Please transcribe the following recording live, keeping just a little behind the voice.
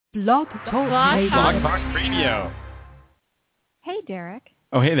Blog Talk Radio. Blog Talk Radio. Hey, Dereck.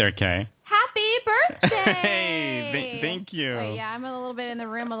 Oh, hey there, Kay. Happy birthday! Hey, thank you. Oh, yeah, I'm a little bit in the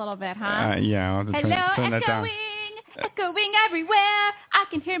room a little bit, huh? Yeah, I'll have to turn that down. Echoing everywhere. I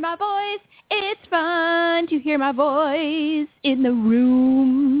can hear my voice. It's fun to hear my voice in the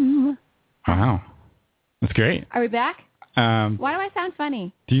room. Wow. That's great. Are we back? Why do I sound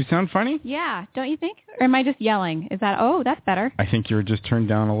funny? Do you sound funny? Yeah, don't you think? Or am I just yelling? Is that, oh, that's better. I think you were just turned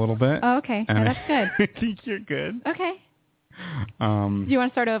down a little bit. Oh, okay. Yeah, that's good. I think you're good. Okay. Do you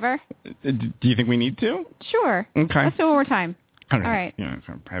want to start over? Do you think we need to? Sure. Okay. Let's do it one more time. All right. Yeah,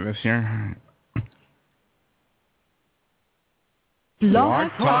 so try this here.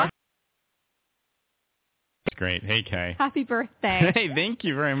 Blog Talk. Great. Hey, Kay. Happy birthday. Hey, thank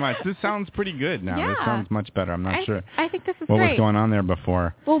you very much. This sounds pretty good now. Yeah. This sounds much better. I'm not sure. I think this is what great. was going on there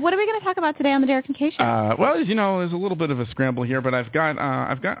before. Well, what are we going to talk about today on the Dereck and Kay Show? Well, as you know, there's a little bit of a scramble here, but I'm going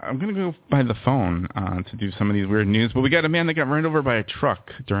to go by the phone to do some of these weird news. But we got a man that got run over by a truck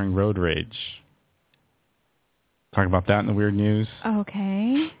during road rage. Talk about that in the weird news.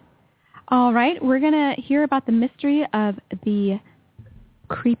 Okay. All right. We're going to hear about the mystery of the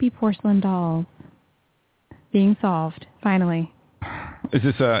creepy porcelain dolls being solved, finally. Is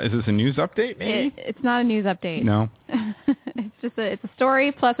this a news update, maybe? It's not a news update. No. It's a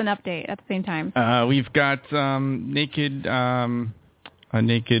story plus an update at the same time. We've got a naked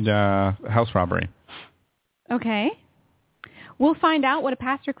house robbery. Okay. We'll find out what a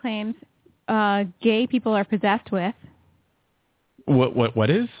pastor claims gay people are possessed with. What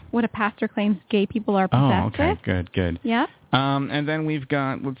is? What a pastor claims gay people are possessed with. Oh, okay. Good. Yeah. And then we've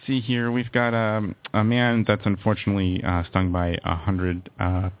got, let's see here, we've got a man that's unfortunately stung by 100,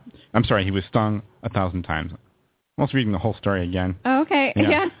 I'm sorry, he was stung 1,000 times. I'm almost reading the whole story again. Oh, okay,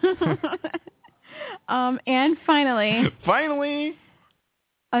 yeah. And finally,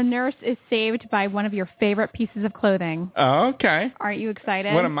 a nurse is saved by one of your favorite pieces of clothing. Oh, okay. Aren't you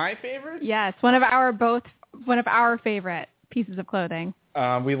excited? One of my favorites? Yes, one of our favorite pieces of clothing.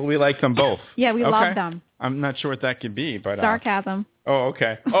 We like them both. Yeah, we love them. I'm not sure what that could be, but sarcasm. Oh,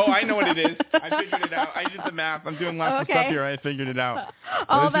 okay. Oh, I know what it is. I figured it out. I did the math. I'm doing lots of stuff here. I figured it out.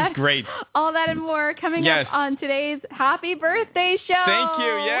 This is great. All that and more coming up on today's Happy Birthday Show. Thank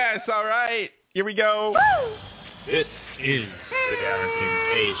you. Yes. All right. Here we go. Woo! This is the Dereck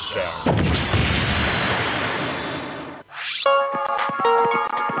and Kay Show.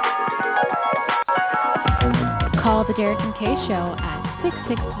 Call the Dereck and Kay Show at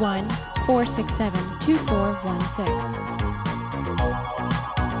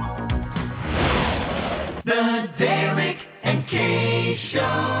 661-467-2416. The Dereck and Kay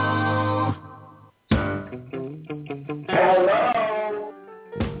Show. Hello.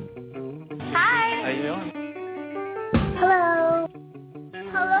 Hi. How you doing? Hello.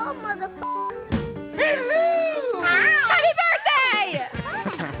 Hello, motherfucker. Hello. Hi. Happy birthday!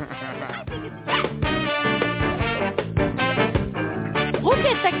 Look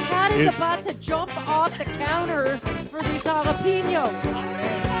at the cat is about to jump off the counter for these jalapenos.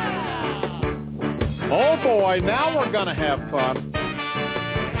 Oh boy, now we're gonna have fun.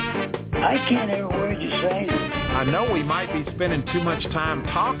 I can't hear a word you're saying. I know we might be spending too much time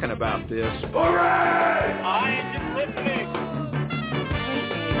talking about this. Hooray! I am just listening.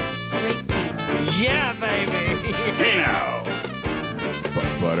 Yeah, baby. Hey now.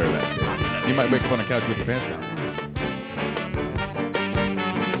 Butter that shit. You might make fun of couch with your pants down.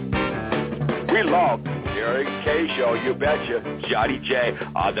 We love Dereck and Kay Show, you betcha. Johnny J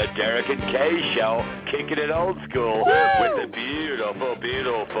on the Dereck and Kay Show, kicking it old school with the beautiful,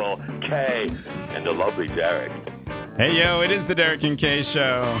 beautiful Kay and the lovely Dereck. Hey, yo, it is the Dereck and Kay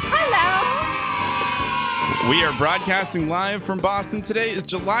Show. Hello. We are broadcasting live from Boston. Today is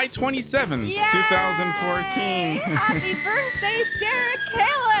July 27th, Yay! 2014. Happy birthday, Dereck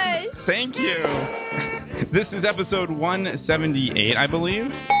Kalish. Thank you. This is episode 178, I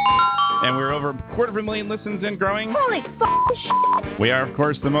believe. And we're over 250,000 listens and growing. Holy shit. We are, of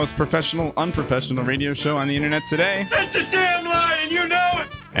course, the most professional, unprofessional radio show on the internet today. That's a damn lie, and you know it.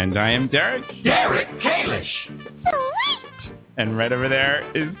 And I am Dereck. Dereck Kalish. Sweet. And right over there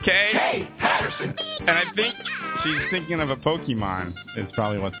is Kay. Kay Patterson. And I think she's thinking of a Pokemon is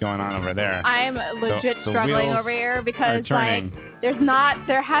probably what's going on over there. I'm legit struggling over here because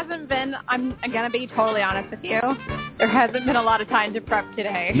there hasn't been, I'm going to be totally honest with you, there hasn't been a lot of time to prep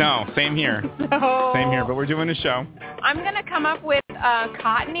today. No, same here. So, same here, but we're doing a show. I'm going to come up with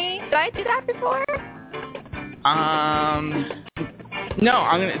Cottony. Did I do that before? No,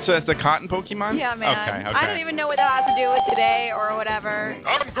 so that's a cotton Pokemon? Yeah, man. Okay. I don't even know what that has to do with today or whatever.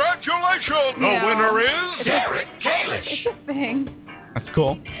 Congratulations! The winner is Dereck Kalish. It's a thing. That's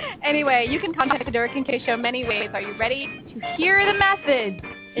cool. Anyway, you can contact the Dereck and Kay Show many ways. Are you ready to hear the message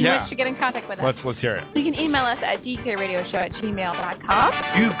in which to get in contact with us? Let's hear it. You can email us at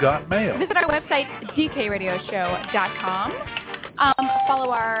dkradioshow@gmail.com. You've got mail. Visit our website, dkradioshow.com.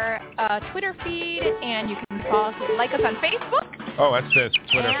 Follow our Twitter feed, and you can like us on Facebook. Oh, that's the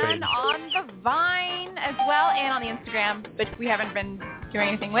Twitter feed. And on the Vine as well, and on the Instagram, which we haven't been doing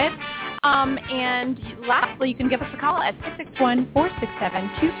anything with. And lastly, you can give us a call at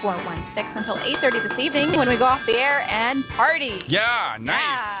 661-467-2416 until 8:30 this evening when we go off the air and party. Yeah, nice.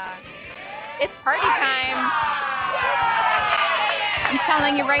 Yeah. It's party time. I'm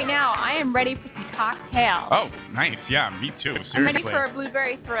telling you right now, I am ready for some cocktails. Oh, nice. Yeah, me too. Seriously. I'm ready for a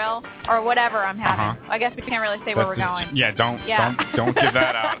blueberry thrill or whatever I'm having. I guess we can't really say where we're going. Yeah, don't give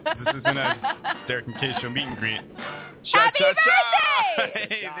that out. This isn't a Dereck and Kay Show meet and greet. Happy birthday!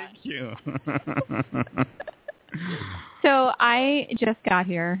 Hey, thank you. So I just got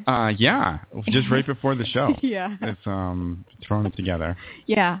here. Yeah, just right before the show. Yeah. It's throwing it together.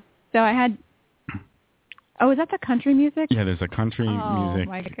 Yeah. So I had. Oh, is that the country music? Yeah, there's a country music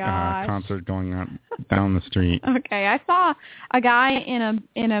concert going on down the street. Okay, I saw a guy in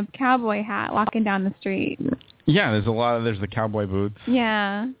a cowboy hat walking down the street. Yeah, there's the cowboy boots.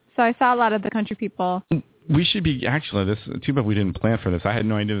 Yeah, so I saw a lot of the country people. We should be too bad we didn't plan for this. I had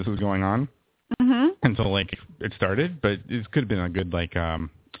no idea this was going on until it started, but it could have been a good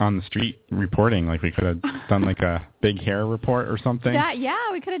on the street reporting. We could have done a big hair report or something.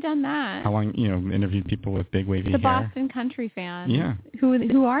 Yeah, we could have done that. How long, interviewed people with big wavy hair. The Boston country fans. Yeah.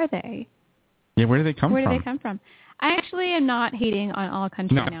 Who are they? Yeah, where do they come from? Where do they come from? I actually am not hating on all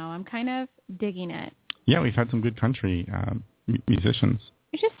country now. I'm kind of digging it. Yeah, we've had some good country musicians.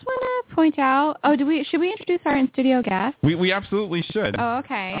 I just want to point out. Oh, should we introduce our in-studio guest? We absolutely should. Oh,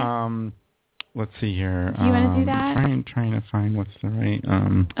 okay. Let's see here. Do you want to do that? I'm trying to find what's the right.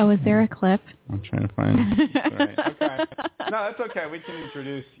 Is there a clip? I'm trying to find. Right. Okay. No, that's okay. We can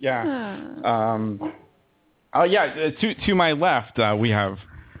introduce. Yeah. To my left, we have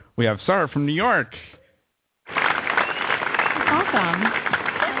Sarah from New York. Awesome.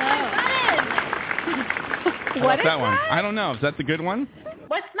 Hello. What's that one? I don't know. Is that the good one?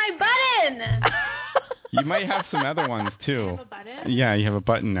 What's my button? You might have some other ones too. You have a button? Yeah, you have a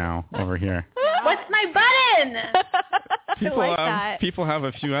button now over here. What's my button? People have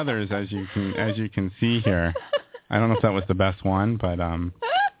a few others as you can see here. I don't know if that was the best one, but that's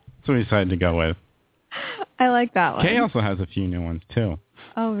what we decided to go with. I like that one. Kay also has a few new ones too.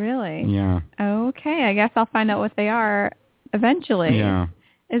 Oh, really? Yeah. Okay, I guess I'll find out what they are eventually. Yeah.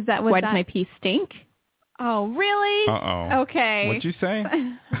 Why does my pee stink? Oh, really? Uh-oh. Okay. What'd you say?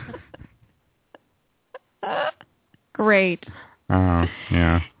 Great.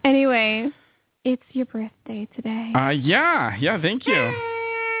 Yeah. Anyway, it's your birthday today. Yeah, thank you.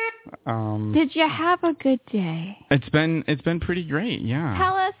 Did you have a good day? It's been pretty great, yeah.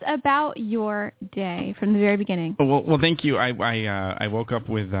 Tell us about your day from the very beginning. Well, thank you. I woke up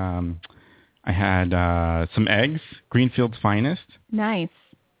with I had some eggs, Greenfield's finest. Nice.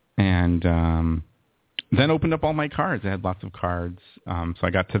 And then opened up all my cards. I had lots of cards, so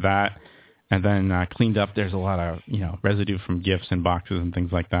I got to that. And then cleaned up. There's a lot of residue from gifts and boxes and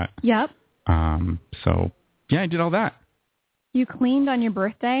things like that. Yep. So I did all that. You cleaned on your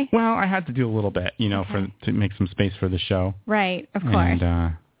birthday? Well, I had to do a little bit, to make some space for the show. Right, of course.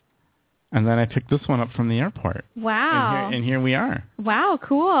 And then I picked this one up from the airport. Wow. And here we are. Wow,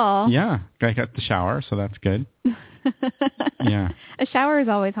 cool. Yeah, I got the shower, so that's good. Yeah. A shower is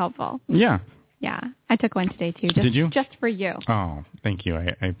always helpful. Yeah. Yeah, I took one today too. Did you? Just for you. Oh, thank you.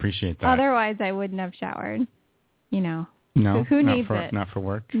 I appreciate that. Otherwise, I wouldn't have showered. No. Who needs it? Not for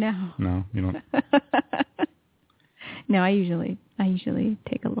work. No. No, you don't. No, I usually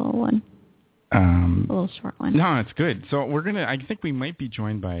take a little one. A little short one. No, it's good. So I think we might be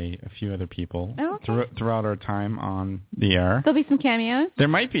joined by a few other people throughout our time on the air. There'll be some cameos? There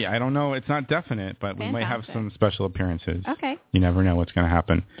might be. I don't know. It's not definite, but we might have some special appearances. Okay. You never know what's going to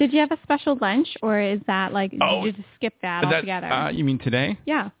happen. Did you have a special lunch, or is that did you just skip that altogether? You mean today?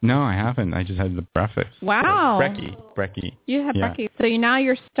 Yeah. No, I haven't. I just had the breakfast. Wow. Brekkie. You had brekkie. So now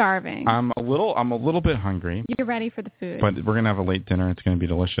you're starving. I'm a little bit hungry. You're ready for the food. But we're going to have a late dinner. It's going to be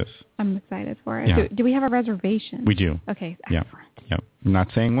delicious. I'm excited for it. Yeah. Do we have a reservation? We do. Okay, excellent. Yep. I'm not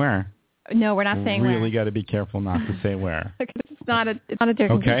saying where. No, we're not saying where. Really got to be careful not to say where. It's not a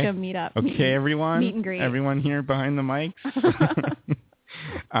Dereck and Kay Show meetup. Okay, everyone. Meet and greet. Everyone here behind the mics.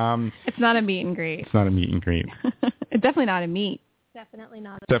 It's not a meet and greet. It's not a meet and greet. It's definitely not a meat. Definitely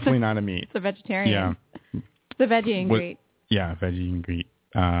not. Definitely not a meat. It's a vegetarian. Yeah. It's a veggie and greet. Yeah, veggie and greet.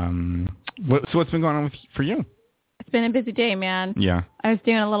 So what's been going on for you? It's been a busy day, man. Yeah. I was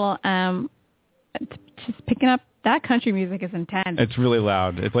doing a little, just picking up. That country music is intense. It's really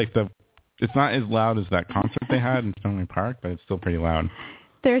loud. It's like it's not as loud as that concert they had in Stoneway Park, but it's still pretty loud.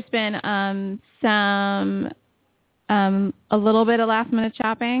 There's been a little bit of last minute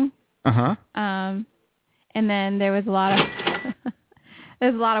shopping. Uh-huh. And then there was a lot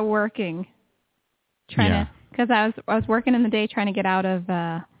of working. Because I was working in the day trying to get out of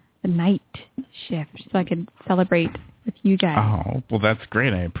the night shift so I could celebrate with you guys. Oh, well, that's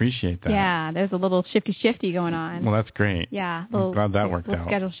great. I appreciate that. Yeah, there's a little shifty going on. Well, that's great. Yeah. I'm glad that worked out.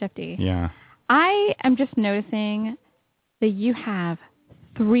 Schedule shifty. Yeah. I am just noticing that you have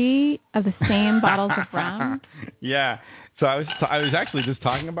 3 of the same bottles of rum. Yeah. So I was actually just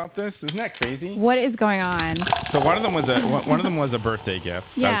talking about this. Isn't that crazy? What is going on? So one of them was a birthday gift.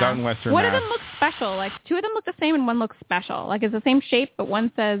 Yeah. I was out in Western One Mass. of them looks special. Like 2 of them look the same and one looks special. Like it's the same shape, but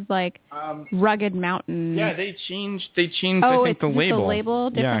one says like Rugged Mountain. Yeah, they changed. I think the label. The label,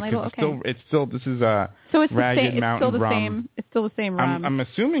 different label. Okay. It's still this is a so it's Ragged Mountain it's still the rum. same. It's still the same rum. I'm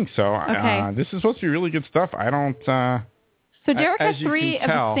assuming so. Okay. This is supposed to be really good stuff. I don't. So Dereck has as you 3 can of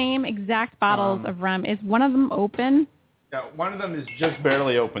tell, the same exact bottles of rum. Is one of them open? Yeah, one of them is just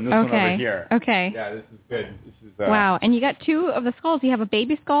barely open. This one over here. Okay. Yeah, this is good. This is. Wow, and you got 2 of the skulls. You have a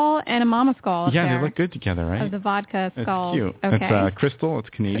baby skull and a mama skull. Yeah, there they look good together, right? Of the vodka skulls. It's cute. Okay. It's Crystal. It's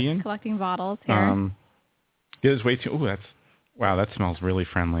Canadian. Just collecting bottles here. It is way too. Ooh, wow, that smells really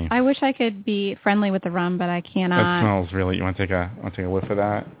friendly. I wish I could be friendly with the rum, but I cannot. That smells really. You want to take a whiff of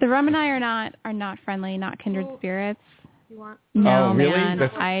that? The rum and I are not friendly, not kindred spirits. You want? No, oh, really? man.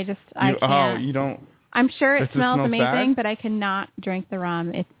 I can't. Oh, you don't. I'm sure it smells amazing, bad? but I cannot drink the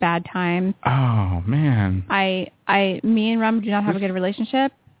rum. It's bad times. Oh man. Me and rum do not have a good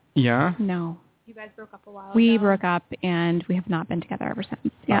relationship. Yeah. No. You guys broke up a while ago. We broke up, and we have not been together ever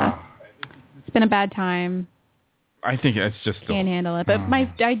since. Yeah. It's been a bad time. I think it's just can't handle it. But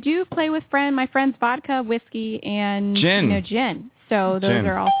I do play with my friends' vodka, whiskey, and gin. Gin. So those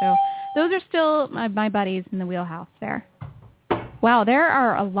are still my buddies in the wheelhouse there. Wow, there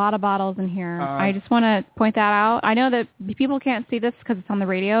are a lot of bottles in here. I just want to point that out. I know that people can't see this because it's on the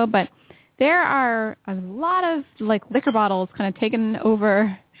radio, but there are a lot of liquor bottles kind of taking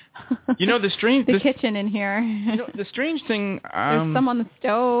over. The kitchen in here. The strange thing. There's some on the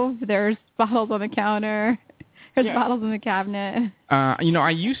stove. There's bottles on the counter. There's bottles in the cabinet.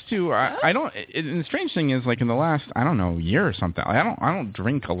 I used to. I don't. And the strange thing is, in the last, I don't know, year or something. I don't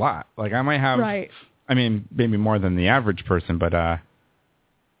drink a lot. I might have. Right. I mean, maybe more than the average person, but I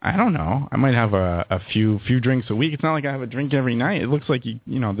don't know. I might have a few drinks a week. It's not like I have a drink every night. It looks like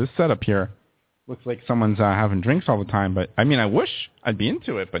this setup here looks like someone's having drinks all the time. But I mean, I wish I'd be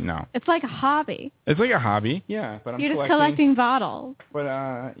into it, but no. It's like a hobby. It's like a hobby, yeah. But You're just collecting bottles. But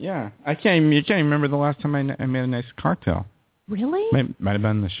yeah, I can't remember the last time I made a nice cocktail. Really? Might have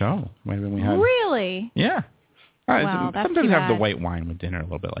been the show. Might have been we had. Really? Yeah. Wow, that's sometimes too have bad. the white wine with dinner a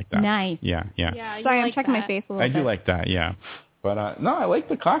little bit like that. Nice. Yeah. Sorry, I'm checking my face a little bit. I do like that, yeah. But no, I like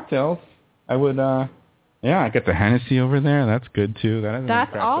the cocktails. I would, I got the Hennessy over there. That's good too.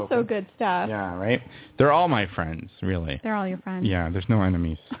 That's also open. Good stuff. Yeah, right. They're all my friends, really. They're all your friends. Yeah, there's no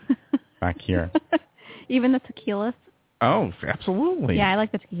enemies back here. Even the tequilas. Oh, absolutely. Yeah, I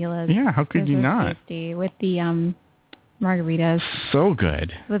like the tequilas. Yeah, how could you not? Tasty with the margaritas. So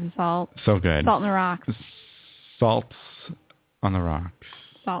good. With the salt. So good. Salt on the rocks. Salts on the rocks.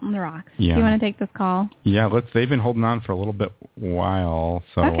 Salt on the rocks. Yeah. Do you want to take this call? Yeah, they've been holding on for a little bit while,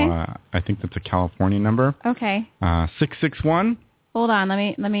 so okay. I think that's a California number. Okay. 661. Hold on,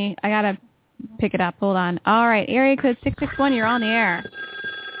 let me. I gotta pick it up. Hold on. All right, area code 661. You're on the air.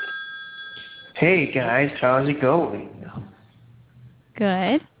 Hey guys, how's it going?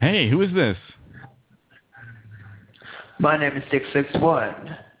 Good. Hey, who is this? My name is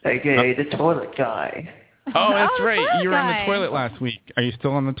 661, aka the toilet guy. Oh, that's right. You were guy. on the toilet last week. Are you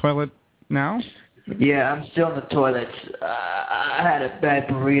still on the toilet now? Yeah, I'm still in the toilet. I had a bad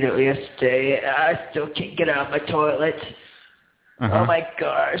burrito yesterday. I still can't get out of my toilet. Uh-huh. Oh my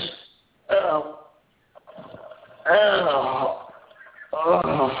gosh.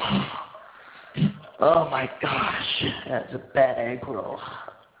 Oh my gosh. That's a bad egg roll.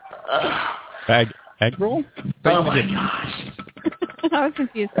 Egg roll? Oh my gosh. I was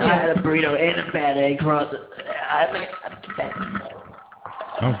confused. I had a burrito and a bad egg roll.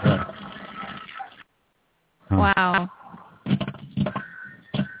 Oh, good. Huh. Wow.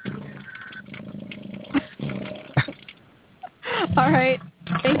 All right.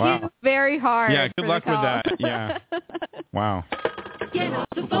 Thank you very hard. Yeah, good luck with that. Yeah. Wow.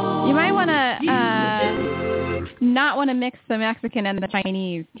 You might want to not want to mix the Mexican and the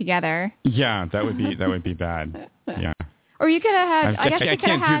Chinese together. Yeah, that would be bad. Yeah. Or you could have had. I guess you I could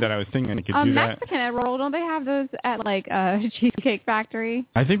have can't had do that. I was thinking I could a do that. Mexican egg roll. Don't they have those at like Cheesecake Factory?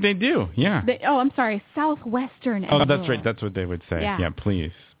 I think they do. Yeah. I'm sorry, Southwestern egg roll. Oh, that's right. That's what they would say. Yeah. Yeah,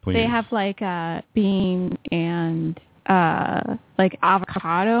 please. They have like bean and like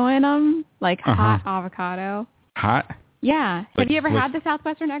avocado in them, like hot avocado. Hot? Yeah. Like, have you ever had the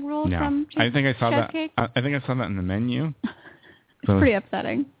Southwestern egg roll from I think I saw Cheesecake? that. I think I saw that in the menu. It's pretty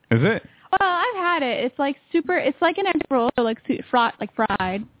upsetting. Is it? Well, I've had it. It's like it's like an egg roll, so like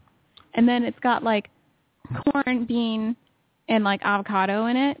fried, and then it's got like corn, bean, and like avocado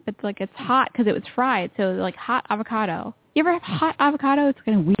in it. But like it's hot because it was fried, so like hot avocado. You ever have hot avocado? It's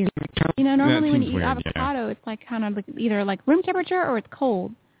kind of weird. You know, normally when you eat avocado, it's like kind of like either like room temperature or it's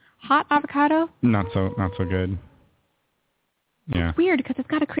cold. Hot avocado? Not so good. Yeah. It's weird because it's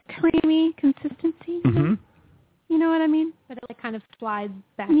got a creamy consistency. Mm-hmm. You know what I mean? But it like kind of slides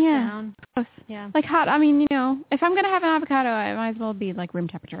back down. Yeah. Like hot. I mean, you know, if I'm gonna have an avocado, it might as well be like room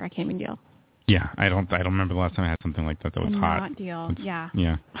temperature. I can't even deal. Yeah, I don't remember the last time I had something like that was hot. Not deal. Yeah.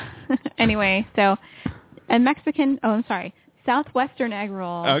 Yeah. Anyway, so a Mexican. Oh, I'm sorry. Southwestern egg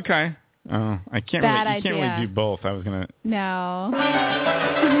roll. Okay. Oh, I can't. You can't really do both. I was gonna. No.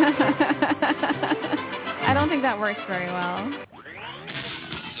 I don't think that works very well.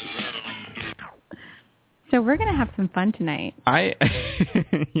 So we're gonna have some fun tonight.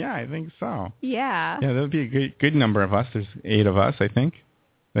 Yeah, I think so. Yeah. Yeah, that would be a good number of us. There's 8 of us, I think.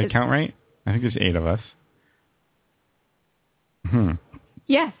 Did I count right? I think there's 8 of us.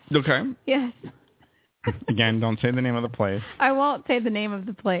 Yes. Okay. Yes. Again, don't say the name of the place. I won't say the name of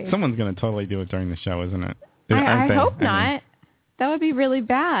the place. Someone's going to totally do it during the show, isn't it? I hope not. That would be really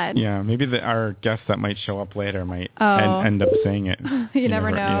bad. Yeah, maybe our guests that might show up later might end up saying it. You never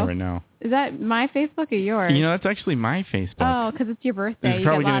know. You never know. Is that my Facebook or yours? You know, that's actually my Facebook. Oh, because it's your birthday. There's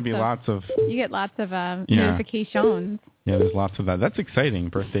probably going to be lots of... You get lots of notifications. Yeah, there's lots of that. That's exciting,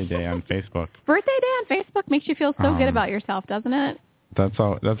 birthday day on Facebook. Birthday day on Facebook makes you feel so good about yourself, doesn't it? That's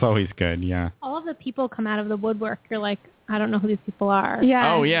always good, yeah. All of the people come out of the woodwork. You're like, I don't know who these people are.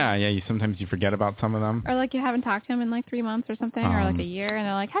 Yeah. Oh, yeah. Sometimes you forget about some of them. Or like you haven't talked to them in like 3 months or something, or like a year, and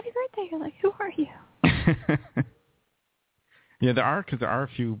they're like, happy birthday. You're like, who are you? Yeah, there are a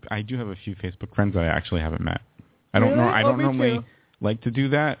few. I do have a few Facebook friends that I actually haven't met. I don't know. I don't normally like to do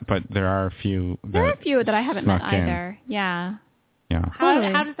that, but there are a few. There are a few that I haven't met either. Yeah. Yeah.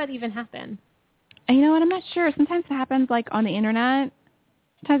 How does that even happen? And you know what? I'm not sure. Sometimes it happens like on the internet.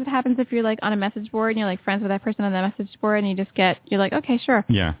 Sometimes it happens if you're like on a message board and you're like friends with that person on the message board, and you're like, okay, sure.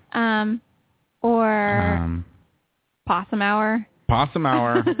 Yeah. Or Possum Hour. Possum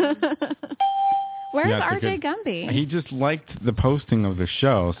Hour. Where's RJ Gumby? He just liked the posting of the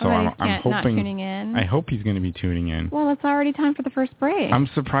show, so I'm hoping. Not tuning in. I hope he's going to be tuning in. Well, it's already time for the first break. I'm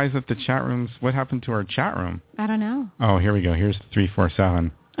surprised that the chat rooms. What happened to our chat room? I don't know. Oh, here we go. Here's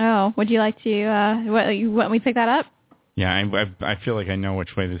 347. Oh, would you like to? You want me to pick that up? Yeah, I feel like I know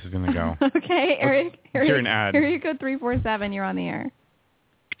which way this is going to go. Okay, Eric. Hear an ad. Here you go, 347. You're on the air.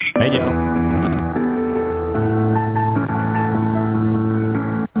 Thank you.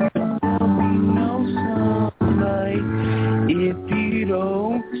 If you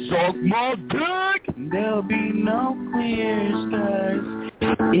don't suck my dick, there'll be no clear skies.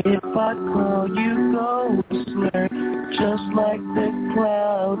 If I call you ghostler, just like the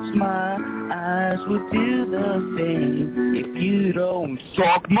clouds, my eyes will do the same. If you don't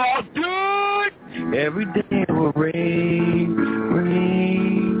suck my dick, every day will rain,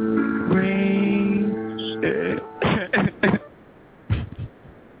 rain, rain.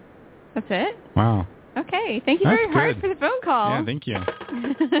 That's it? Wow. Okay. Thank you very much for the phone call. Yeah, thank you.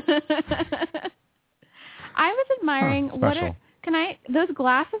 I was admiring those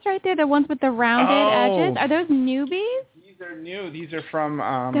glasses right there, the ones with the rounded edges, are those newbies? These are new. These are from...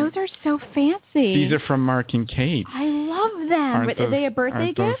 those are so fancy. These are from Mark and Kate. I love them. Are they a birthday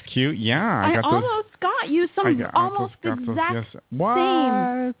gift? Aren't those cute? Yeah. I almost got you some almost exact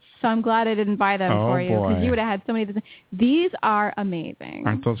same. So I'm glad I didn't buy them for you, because you would have had so many. These are amazing.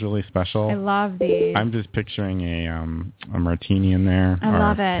 Aren't those really special? I love these. I'm just picturing a martini in there. I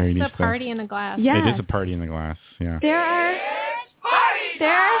love it. It's a party in a glass. Yeah. It is a party in the glass, yeah. There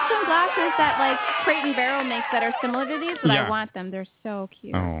are some glasses that like Crate and Barrel makes that are similar to these, but I want them. They're so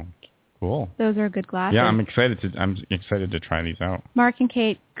cute. Oh, cool. Those are good glasses. Yeah, I'm excited to try these out. Mark and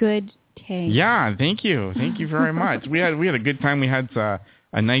Kate, good taste. Yeah, thank you. Thank you very much. We had a good time. We had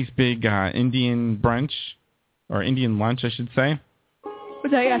a nice big Indian brunch, or Indian lunch, I should say.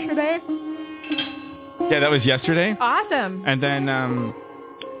 Was that yesterday? Yeah, that was yesterday. Awesome. And then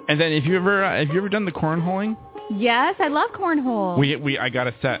have you ever done the cornholing? Yes, I love cornhole. I got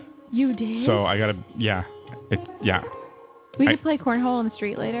a set. You did? So I got We could play cornhole in the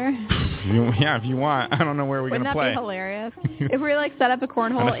street later. If you want. I don't know where we're going to play. Wouldn't that be hilarious? If we like set up a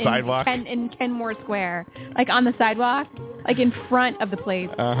cornhole in Kenmore Square, like on the sidewalk, like in front of the place.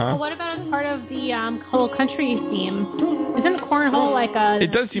 Well, what about as part of the whole country theme? Isn't cornhole like a...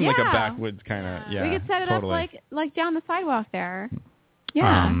 It does seem like a backwoods kind of, We could set it up like down the sidewalk there.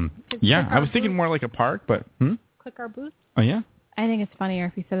 Yeah. I was thinking more like a park, but... Click our booth? Oh, yeah? I think it's funnier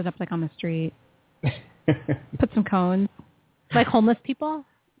if we set it up like on the street. Put some cones. Like homeless people?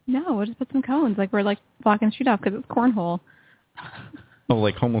 No, we'll just put some cones. Like we're like blocking the street off because it's cornhole. Oh,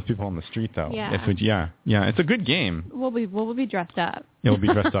 like homeless people on the street, though. Yeah. It's a good game. We'll be dressed up. We'll be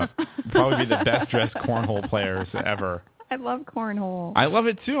dressed up. Probably be the best dressed cornhole players ever. I love cornhole. I love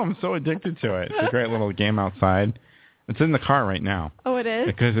it too. I'm so addicted to it. It's a great little game outside. It's in the car right now. Oh, it is?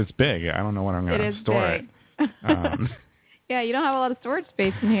 Because it's big. I don't know when I'm going to store it. Yeah, you don't have a lot of storage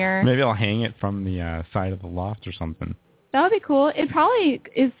space in here. Maybe I'll hang it from the side of the loft or something. That would be cool. It probably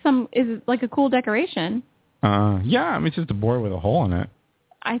is like a cool decoration. It's just a board with a hole in it.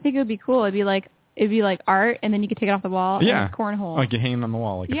 I think it would be cool. It'd be like art, and then you could take it off the wall. Yeah, and it's cornhole. Like you hang it on the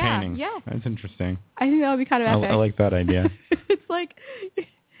wall, like a painting. Yeah, that's interesting. I think that would be kind of epic. I like that idea. It's like,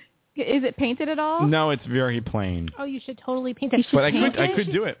 is it painted at all? No, it's very plain. Oh, you should totally paint it. But I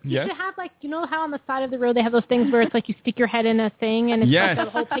could do it. You should have you know how on the side of the road they have those things where it's like you stick your head in a thing and it's like a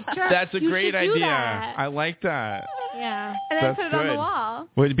whole picture? That's a great idea. That. I like that. Yeah. And then put it on the wall.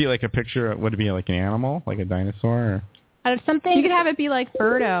 Would it be like a picture? Would it be like an animal, like a dinosaur? Or something. You could have it be like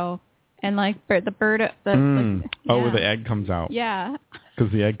Birdo, and like the bird. Where the egg comes out. Yeah.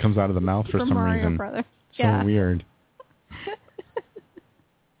 Because the egg comes out of the mouth for some Mario reason. Brothers. So weird.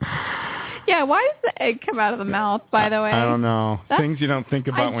 Yeah, why does the egg come out of the mouth, by the way? I don't know. Things you don't think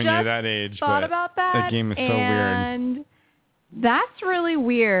about when you're that age. I thought about that. That game is so weird. And that's really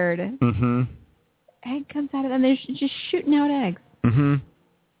weird. Mm-hmm. Egg comes out of, and they're just shooting out eggs. Mm-hmm.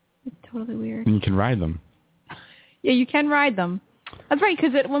 It's totally weird. And you can ride them. Yeah, you can ride them. That's right,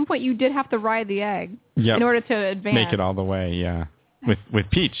 because at one point you did have to ride the egg in order to advance. Make it all the way, yeah. With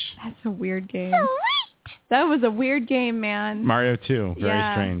Peach. That's a weird game. That was a weird game, man. Mario 2,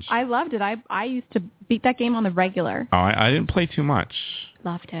 very strange. I loved it. I used to beat that game on the regular. Oh, I didn't play too much.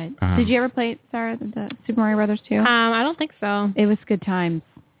 Loved it. Did you ever play, Sarah, the Super Mario Brothers 2? I don't think so. It was good times.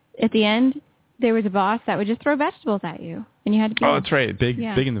 At the end, there was a boss that would just throw vegetables at you, and you had to kill him. That's right. Big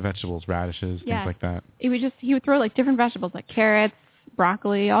in the vegetables, radishes, things like that. He would throw like different vegetables, like carrots,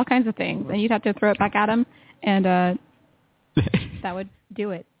 broccoli, all kinds of things, and you'd have to throw it back at him, and that would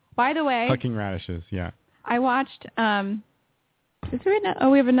do it. By the way, plucking radishes, yeah. I watched. We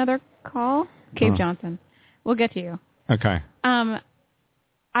have another call. Cave Johnson. We'll get to you. Okay.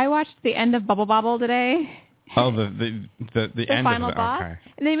 I watched the end of Bubble Bobble today. Oh, the end final of it. boss. Okay.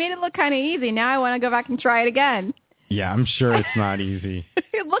 And they made it look kind of easy. Now I want to go back and try it again. Yeah, I'm sure it's not easy.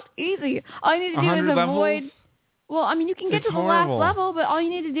 It looks easy. All you need to do is avoid. Levels? Well, I mean, you can get to the last level, but all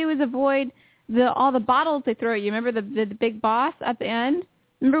you need to do is avoid all the bottles they throw at you. Remember the big boss at the end?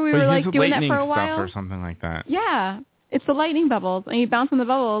 Remember we were like doing that for a while? Stuff or something like that. Yeah, it's the lightning bubbles, and you bounce on the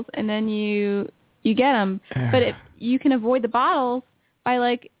bubbles, and then you get them. But you can avoid the bottles by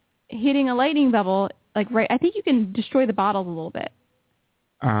like hitting a lightning bubble. Like I think you can destroy the bottles a little bit.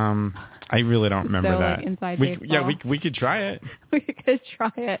 I really don't remember that. Like inside baseball. We could try it. We could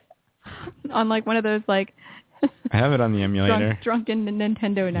try it on like one of those like. I have it on the emulator. Drunken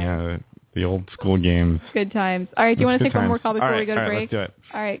Nintendo night. Yeah. The old school games. Good times. All right, do you want to take one more call before we go to break? Let's do it.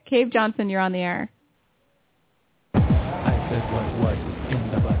 All right, Cave Johnson, you're on the air. I said what in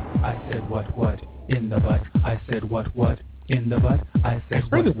the butt. I said what in the butt. I said what in the butt. I said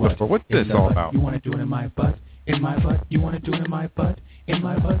what. What's this all about? You want to do it in my butt? In my butt. You want to do it in my butt? In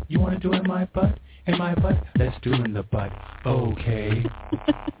my butt. You want to do it in my butt? In my butt. Let's do it in the butt. Okay.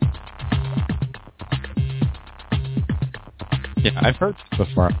 Yeah, I've heard this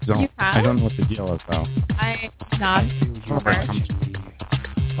before. I don't know what the deal is, though. I'm not sure.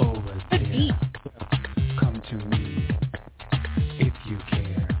 Over there. Come to me if you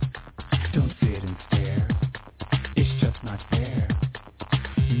care. Don't sit and stare. It's just not fair.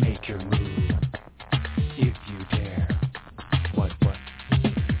 Make your move if you dare. What?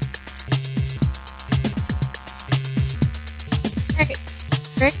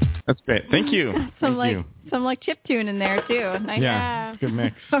 Great. That's great. Thank you. Some chip tune in there too. Nice. Yeah, good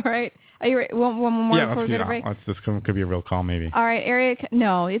mix. All right. Are you ready? One more before we go to break? This could be a real call, maybe. All right,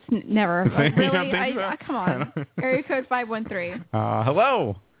 no, it's never. Really? Come on. Area code 513.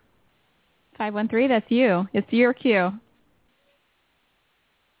 Hello. 513. That's you. It's your cue.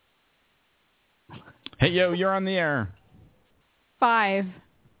 Hey, you're on the air. 5,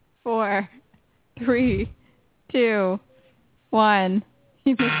 4, 3, 2, 1.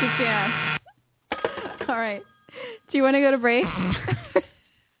 You missed your chance. All right. Do you want to go to break?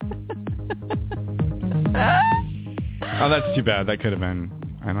 Oh, that's too bad. That could have been,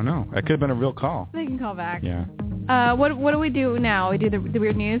 I don't know. That could have been a real call. They can call back. Yeah. What do we do now? We do the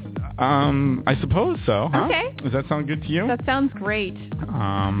weird news? I suppose so, huh? Okay. Does that sound good to you? That sounds great.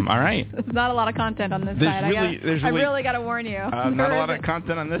 All right. There's not a lot of content on this side. I really got to warn you. Not a lot of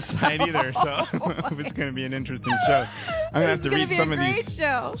content on this side either, so it's going to be an interesting show. I'm going to have to read some of these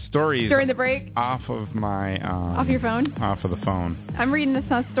stories during the break off of my... off your phone? Off of the phone. I'm reading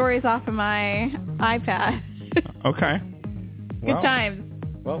the stories off of my iPad. Okay. Good times.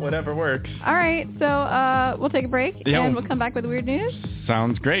 Well, whatever works. All right, so we'll take a break, and we'll come back with weird news.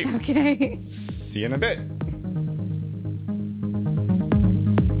 Sounds great. Okay. See you in a bit.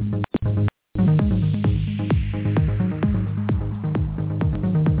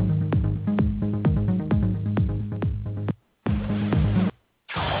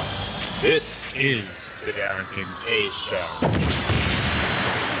 This is the Dereck&KS Show.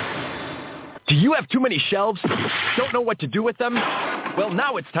 Do you have too many shelves? Don't know what to do with them? Well,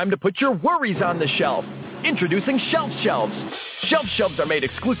 now it's time to put your worries on the shelf. Introducing Shelf Shelves. Shelf Shelves are made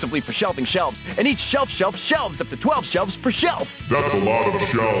exclusively for shelving shelves, and each shelf shelves up to 12 shelves per shelf. That's a lot of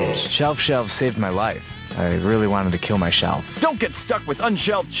shelves. Shelf Shelves saved my life. I really wanted to kill my shelf. Don't get stuck with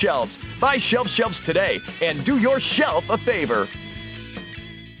unshelved shelves. Buy Shelf Shelves today and do your shelf a favor.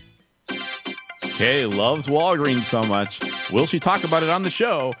 Kay loves Walgreens so much. Will she talk about it on the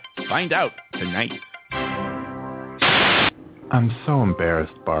show? Find out tonight. I'm so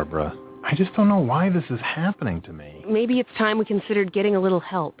embarrassed, Barbara. I just don't know why this is happening to me. Maybe it's time we considered getting a little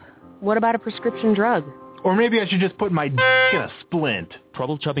help. What about a prescription drug? Or maybe I should just put my in a splint.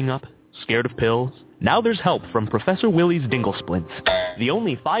 Trouble chubbing up? Scared of pills? Now there's help from Professor Willie's Dingle Splints, the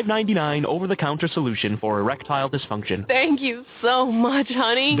only $5.99 over-the-counter solution for erectile dysfunction. Thank you so much,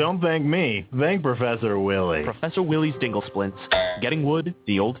 honey. Don't thank me. Thank Professor Willie. Professor Willie's Dingle Splints, getting wood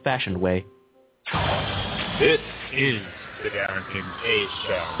the old-fashioned way. This is the Dereck&KS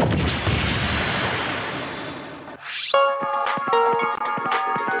Show.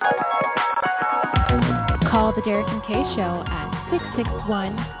 Call the Dereck&KS Show at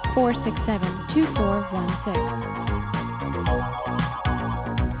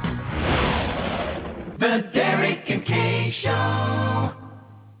 661-467-2416. The Dereck&KS Show.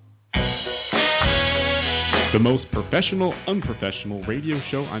 The most professional, unprofessional radio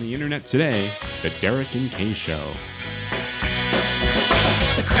show on the internet today, The Dereck&KS Show.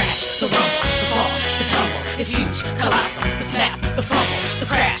 The crash, the rumble, the fall, the tumble, it's huge, colossal, the snap, the fumble, the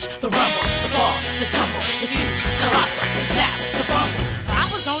crash, the rumble, the fall, the tumble, it's huge, colossal, the snap, the fumble. I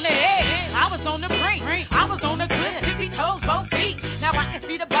was on the edge, I was on the brink, I was on the cliff, tippy toes, both feet. Now I can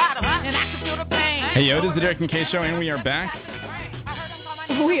see the bottom, and I can feel the pain. Hey, yo, this is the Dereck&KS Show, and we are back.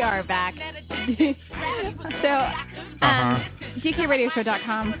 We are back. So,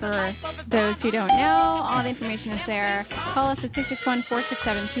 DKRadioshow.com for those who don't know. All the information is there. Call us at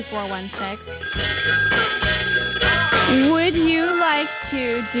 661-467-2416. Would you like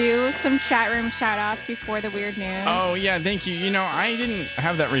to do some chat room shout-outs before the weird news? Oh, yeah, thank you. You know, I didn't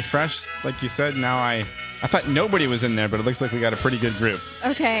have that refreshed, like you said. Now I thought nobody was in there, but it looks like we got a pretty good group.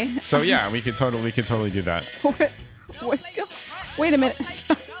 Okay. So, yeah, we could totally do that. Wait a minute.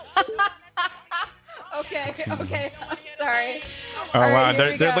 Okay. I'm sorry. Oh, wow.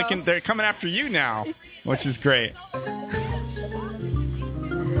 Right, They're coming after you now, which is great.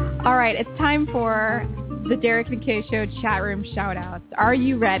 All right, it's time for the Dereck&KS Show chat room shout-outs. Are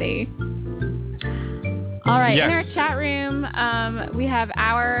you ready? All right, yes. In our chat room, we have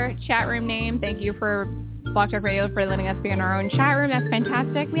our chat room name. Thank you for Blog Talk Radio for letting us be in our own chat room. That's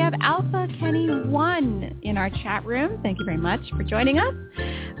fantastic. We have Alpha Kenny 1 in our chat room. Thank you very much for joining us.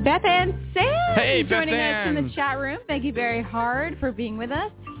 Beth Ann Sam joining us in the chat room. Thank you very hard for being with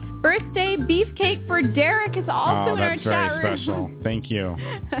us. Birthday Beefcake for Dereck is also in our chat room. That's very special. Thank you.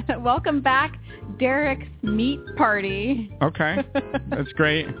 Welcome back, Dereck's Meat Party. Okay, that's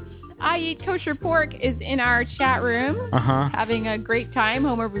great. I Eat Kosher Pork is in our chat room, having a great time.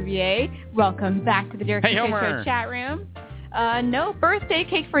 Homer Bouvier, welcome back to the Dereck&KS Show chat room. No birthday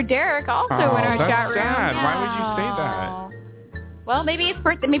cake for Dereck, also in our chat room. Sad. Why would you say that? Well, maybe it's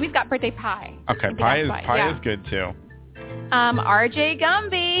birthday. Maybe he's got birthday pie. Okay, maybe pie is good too. RJ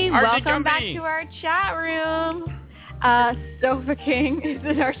Gumby, welcome back to our chat room. Sofa King is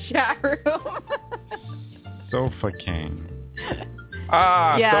in our chat room. Sofa King.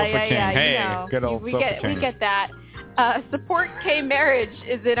 Sofa King. Hey, you know, good old Sofa King. We get that. Support K Marriage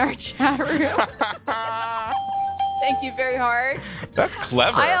is in our chat room. Thank you very hard. That's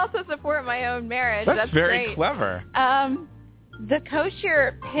clever. I also support my own marriage. That's very great. clever. The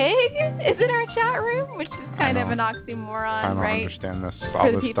kosher pig is in our chat room, which is kind of an oxymoron, right? I don't understand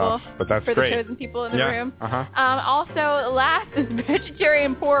all this stuff, but that's for great. For the chosen people in the room. Uh-huh. Also, last is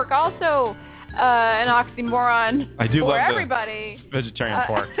vegetarian pork, also an oxymoron I do for love everybody. Vegetarian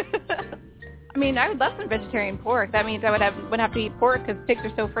pork. I mean, I would love some vegetarian pork. That means I wouldn't have to eat pork because pigs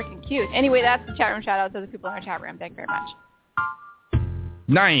are so freaking cute. Anyway, that's the chat room shout-out to the people in our chat room. Thank you very much.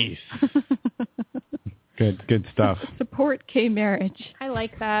 Nice. Good stuff. Support gay marriage. I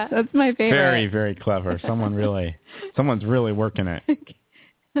like that. That's my favorite. Very, very clever. Someone's really working it.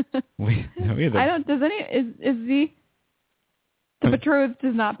 The betrothed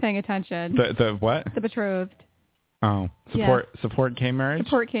is not paying attention. The what? The betrothed. Oh, support gay marriage?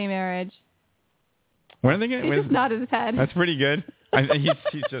 Support gay marriage. When are they going? He just nodded his head. That's pretty good.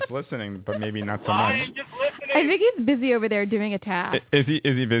 He's just listening, but maybe not so much. I think he's busy over there doing a task. Is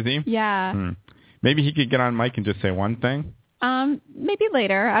he busy? Yeah. Maybe he could get on mic and just say one thing. Maybe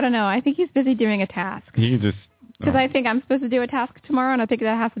later. I don't know. I think he's busy doing a task. He could just. Because I think I'm supposed to do a task tomorrow, and I think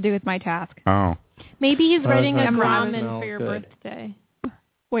that has to do with my task. Oh. Maybe he's writing a ramen for your birthday.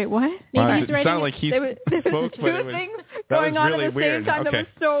 Wait, what? Maybe he's it writing. Sounded like he spoke, two things going on really at the same time. Okay. That was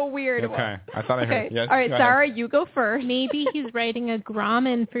so weird. Okay, I thought I heard. Yes, all right, Sarah, you go first. Maybe he's writing a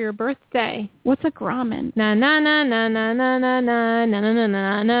grommen for your birthday. What's a grommen? Na na na na na na na na na na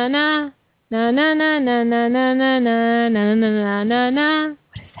na na na. Na na na na na na na na na na na na.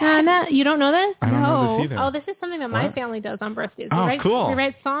 Na. You don't know this? I don't know this either. Oh, this is something that my family does on birthdays. Cool. We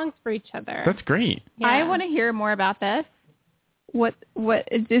write songs for each other. That's great. Yeah. I want to hear more about this. What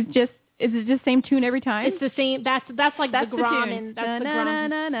is it just same tune every time? It's the same. That's like the grommen. That's the grommen. Na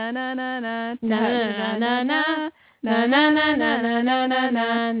na na na na na na na na. Na na na na na na na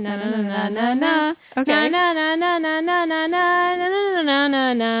na na na na na. Okay. Na na na na na na na na na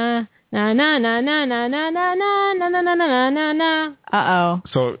na na. Na na na na na na na na na na na na na. Uh-oh.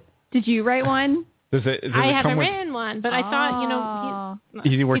 So did you write one? I haven't written one, but I thought,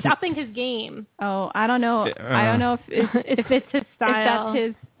 he's upping his game. Oh, I don't know. I don't know if it's his style.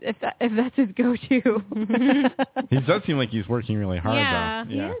 If that's his go-to. He does seem like he's working really hard,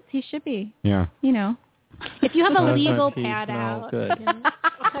 though. He is. He should be. Yeah. You know. If you have a legal pad out. Good.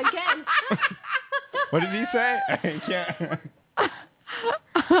 Again. What did he say? I can't.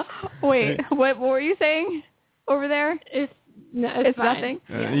 Wait, what were you saying over there? It's nothing.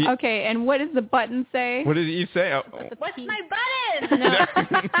 Okay, and what does the button say? What did he say? Oh. What's my button? No.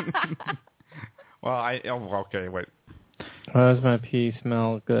 Well, okay, wait. How does my pee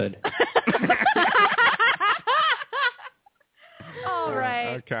smell good? All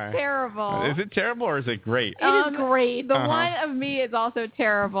right. Okay. Terrible. Is it terrible or is it great? It is great. The one of me is also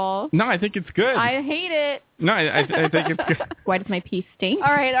terrible. No, I think it's good. I hate it. No, I think it's good. Why does my pee stink?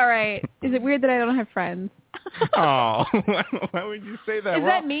 All right. Is it weird that I don't have friends? Oh, why would you say that? Is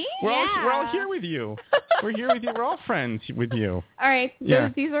that me? We're all here with you. We're here with you. We're all friends with you. All right. Yeah.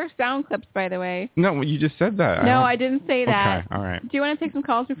 These are sound clips, by the way. No, you just said that. No, I didn't say that. Okay, all right. Do you want to take some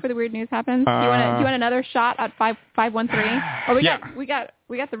calls before the weird news happens? Do you want another shot at 513? Oh, we got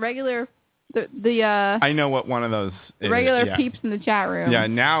the regular the I know what one of those is. Regular peeps in the chat room. Yeah,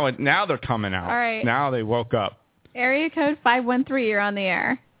 now they're coming out. All right. Now they woke up. Area code 513, you're on the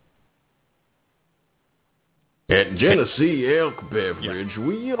air. At Genesee Elk Beverage,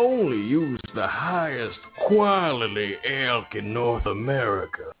 we only use the highest quality elk in North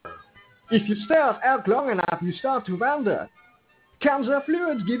America. If you stare at elk long enough, you start to wonder, can their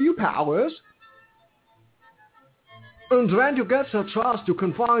fluids give you powers? And when you get the trust, you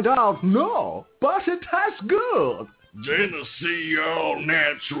can find out, no, but it tastes good. Genesee all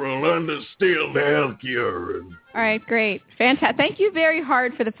natural undistilled elk urine. All right, great. Fantastic. Thank you very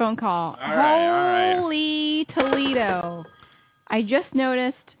hard for the phone call. All right. Holy Toledo. I just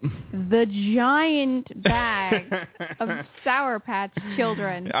noticed the giant bag of Sour Patch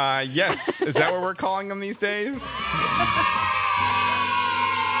Children. Yes. Is that what we're calling them these days?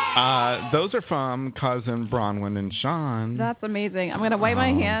 Those are from cousin Bronwyn and Sean. That's amazing. I'm going to wipe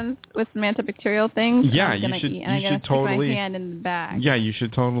my hands with some antibacterial things. Yeah, you should. And I'm going to stick my hand in the bag. Yeah, you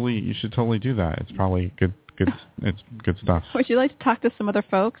should totally do that. It's probably good. It's good stuff. Would you like to talk to some other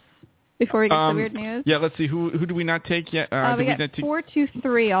folks before we get to the weird news? Yeah, let's see. Who do we not take yet? We got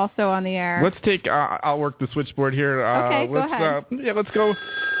 423 also on the air. Let's take. I'll work the switchboard here. Okay, go ahead. Let's go.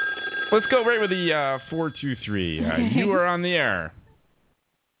 Let's go right with the 423. You are on the air.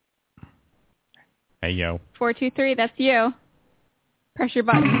 Hey, yo. 423, that's you. Press your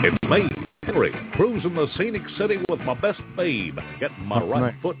button. It's me, Henry, cruising the scenic city with my best babe, getting my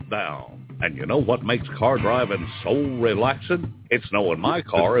right foot down. And you know what makes car driving so relaxing? It's knowing my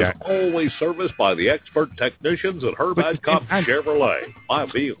car is always serviced by the expert technicians at Herb Adcock Chevrolet. My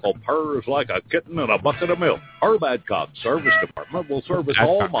vehicle purrs like a kitten in a bucket of milk. Herb Adcock Service Department will service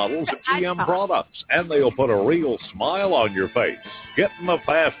all models of GM products, and they'll put a real smile on your face. Get in the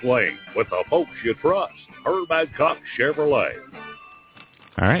fast lane with the folks you trust. Herb Adcock Chevrolet.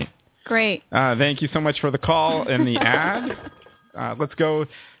 All right. Great. Thank you so much for the call and the ad. Let's go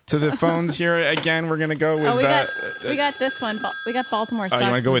to the phones here again. We're going to go with... we got this one. We got Baltimore Sucks. Oh,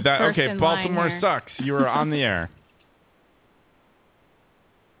 you want to go with that? Okay, Baltimore Sucks. You are on the air.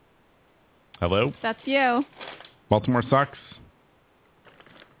 Hello? That's you. Baltimore Sucks.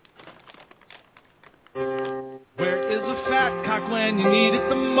 Where is a fat cock when you need it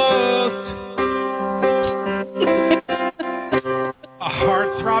the most? A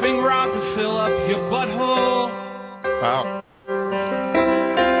heart-throbbing rod to fill up your butthole. Wow.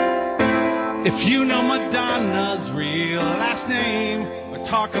 If you know Madonna's real last name, or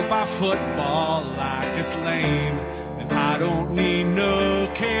talk about football like it's lame, then I don't need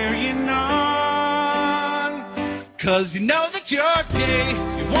no carrying on. 'Cause you know that you're gay,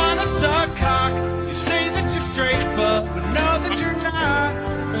 you wanna suck cock, you say that you're straight, but we know that you're not.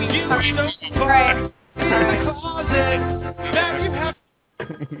 You are so far in the closet that you have...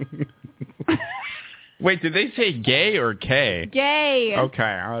 Wait, did they say gay or K? Gay. Okay,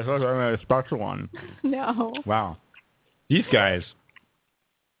 I was looking at a special one. No. Wow. These guys.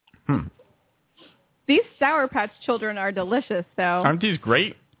 These Sour Patch Children are delicious, though. Aren't these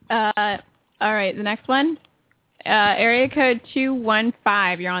great? All right, the next one. Area code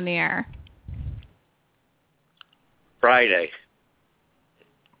 215. You're on the air. Friday.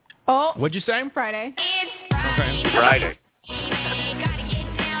 Oh. What'd you say? Friday. Okay. Friday.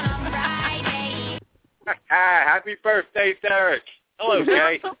 Happy birthday, Dereck. Hello,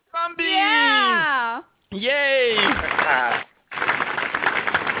 Kay. Yeah. Yay.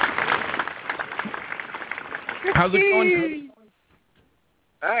 How's it going?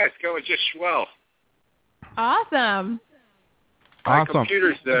 It's going just swell. Awesome. My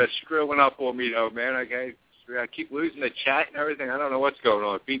computer's screwing up on me, though, man. I keep losing the chat and everything. I don't know what's going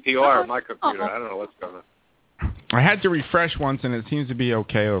on. BTR on my computer. I don't know what's going on. I had to refresh once, and it seems to be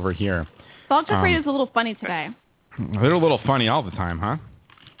okay over here. Salt Free is a little funny today. They're a little funny all the time, huh?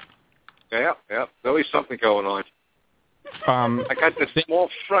 Yep. There's always something going on. I got this small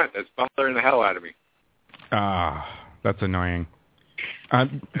front that's bothering the hell out of me. That's annoying.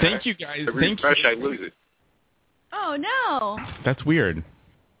 Thank you, guys. Refresh, I lose it. Oh, no. That's weird.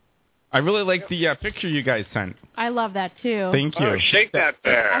 I really like the picture you guys sent. I love that, too. Thank you. Oh, shake that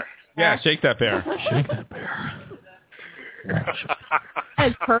bear. Yeah, shake that bear. Shake that bear.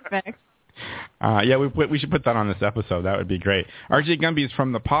 That's perfect. Yeah, we should put that on this episode. That would be great. RJ Gumby's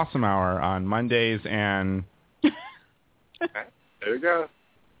from the Possum Hour on Mondays and... There you go.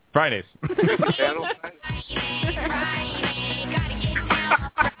 Fridays.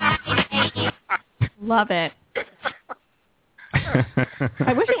 Love it.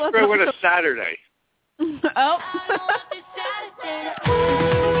 I wish it was. Let's go with a Saturday. Oh.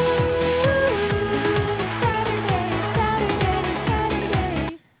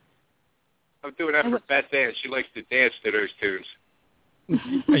 I'm doing that for Beth Ann. She likes to dance to those tunes.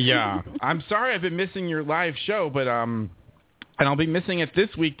 Yeah. I'm sorry I've been missing your live show, but and I'll be missing it this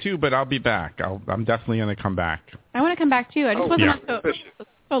week too, but I'll be back. I'm definitely going to come back. I want to come back too. I just wasn't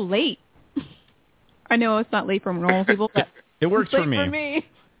so late. I know it's not late for normal people, but it works for me.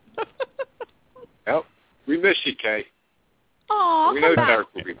 Well, we miss you, Kay. Oh, we know Dereck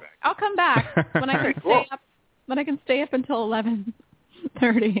will be back. I'll come back when I can stay up. When I can stay up until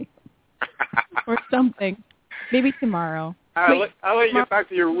 11:30 or something. Maybe tomorrow. I'll let you get back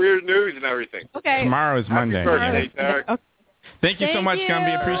to your weird news and everything. Okay. Tomorrow is Monday. Happy birthday, Dereck. Okay. Thank you so much,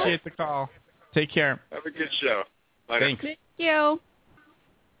 Gumby. Appreciate the call. Take care. Have a good show. Bye. Thanks. Thank you.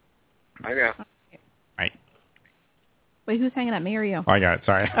 I know. Right. Wait, who's hanging up, me or you? Oh, I got it.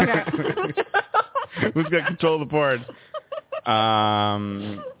 Sorry. Okay. Who's got control of the board? All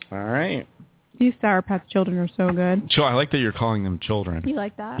right. These Sour Patch Children are so good. I like that you're calling them children. You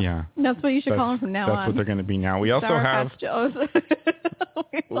like that? Yeah. That's what you should call them from now on. That's what they're going to be now. We also Sour have... Patch Joes.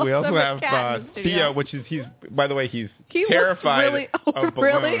 we also have Theo, which is, by the way, he's terrified of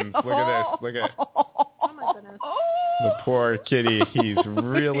balloons. Look at this. Look at Oh, my goodness. the poor kitty. He's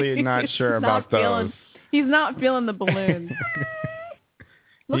really not sure about those. He's not feeling the balloons.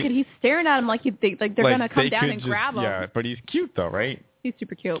 Look at he's staring at him like they're going to come down and grab him. Yeah, but he's cute though, right? He's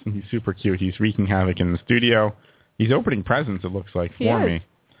super cute. He's super cute. He's wreaking havoc in the studio. He's opening presents, it looks like, for me.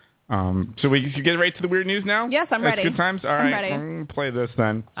 So we should get right to the weird news now? Yes, I'm ready. Good times? All right. I'm ready. I'm going to play this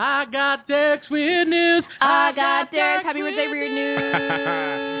then. I got Derek's weird news. I got Derek's Happy Wednesday weird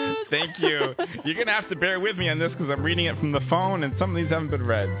news. Thank you. You're going to have to bear with me on this because I'm reading it from the phone, and some of these haven't been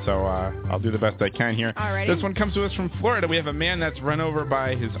read. So I'll do the best I can here. Alrighty. This one comes to us from Florida. We have a man that's run over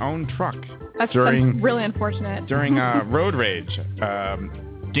by his own truck. That's really unfortunate. During road rage.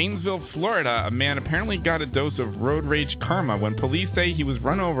 Gainesville, Florida, a man apparently got a dose of road rage karma when police say he was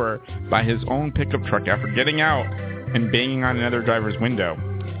run over by his own pickup truck after getting out and banging on another driver's window.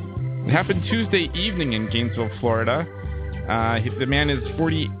 It happened Tuesday evening in Gainesville, Florida. The man is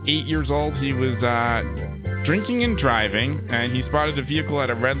 48 years old. He was drinking and driving, and he spotted a vehicle at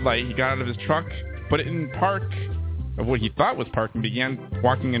a red light. He got out of his truck, put it in park of what he thought was park, and began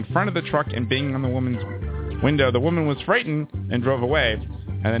walking in front of the truck and banging on the woman's window. The woman was frightened and drove away.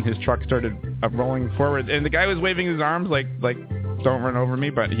 And then his truck started rolling forward. And the guy was waving his arms like don't run over me,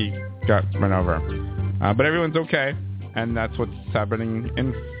 but he got run over. But everyone's okay. And that's what's happening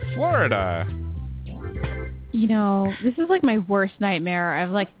in Florida. You know, this is like my worst nightmare of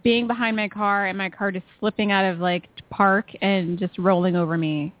like being behind my car and my car just slipping out of like park and just rolling over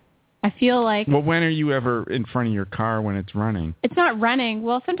me. I feel like... Well, when are you ever in front of your car when it's running? It's not running.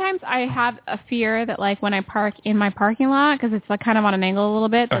 Well, sometimes I have a fear that, like, when I park in my parking lot, because it's, like, kind of on an angle a little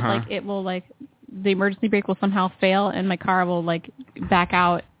bit, that, like, it will, like, the emergency brake will somehow fail and my car will, like, back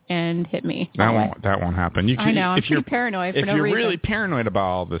out and hit me. That won't happen. You can, I know. I'm pretty paranoid for no reason. If you're really paranoid about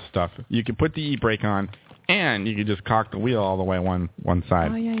all this stuff, you can put the e-brake on and you can just cock the wheel all the way one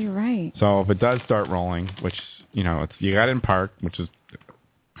side. Oh, yeah, you're right. So if it does start rolling, which, you know, you got it in park, which is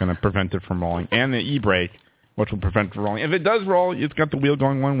going to prevent it from rolling, and the e-brake, which will prevent it from rolling. If it does roll, it's got the wheel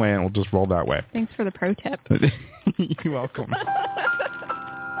going one way, and it will just roll that way. Thanks for the pro tip. You're welcome.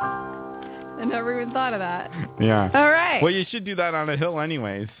 I never even thought of that. Yeah. All right. Well, you should do that on a hill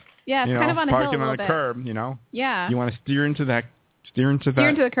anyways. Yeah, it's kind of on a hill a little bit. Parking on a curb, you know? Yeah. You want to steer into the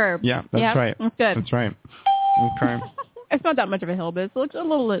curb. Yeah, that's right. That's good. That's right. Okay. It's not that much of a hill, but it's a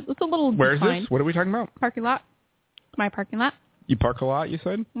little Where is decline. this? What are we talking about? Parking lot. My parking lot. You park a lot, you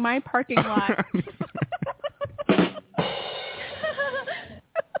said? My parking lot.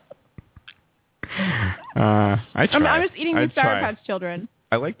 I try. I'm just eating these Sour Patch Children.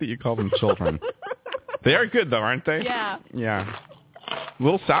 I like that you call them children. They are good, though, aren't they? Yeah. Yeah. A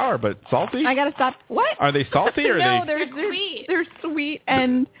little sour, but salty? I got to stop. What? Are they salty or no, are they... they're sweet. They're sweet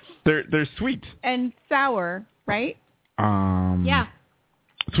and... They're sweet. And sour, right? Yeah.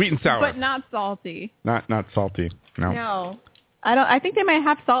 Sweet and sour. But not salty. Not salty. No. No. I think they might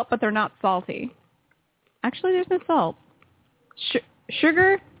have salt, but they're not salty. Actually, there's no salt.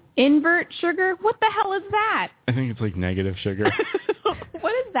 Sugar? Invert sugar? What the hell is that? I think it's like negative sugar.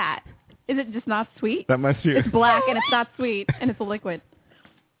 What is that? Is it just not sweet? That must be. It's black and it's not sweet and it's a liquid.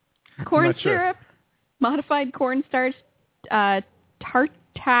 Corn syrup, modified cornstarch,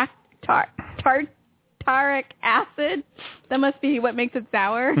 tartaric acid. That must be what makes it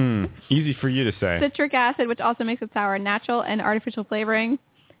sour. Easy for you to say. Citric acid, which also makes it sour. Natural and artificial flavoring.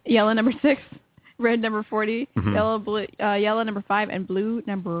 Yellow number 6, red number 40, yellow number 5, and blue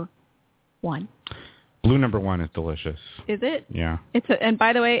number 1. Blue number 1 is delicious. Is it? Yeah. And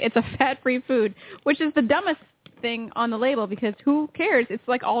by the way, it's a fat-free food, which is the dumbest thing on the label because who cares? It's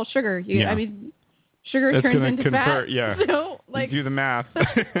like all sugar. I mean, sugar turns into fat. Yeah. So, like, do the math.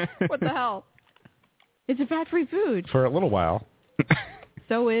 What the hell? It's a fat-free food. For a little while.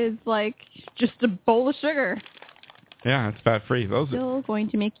 So is, like, just a bowl of sugar. Yeah, it's fat-free. Those still going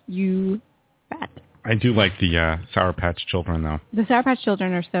to make you fat. I do like the Sour Patch Children, though. The Sour Patch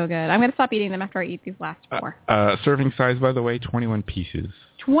Children are so good. I'm going to stop eating them after I eat these last 4. Serving size, by the way, 21 pieces.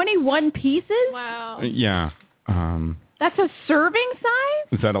 21 pieces? Wow. Yeah. That's a serving size?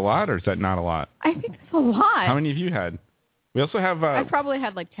 Is that a lot or is that not a lot? I think it's a lot. How many have you had? We also have... I probably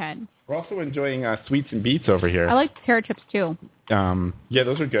had like 10. We're also enjoying Sweets and Beets over here. I like carrot chips, too. Yeah,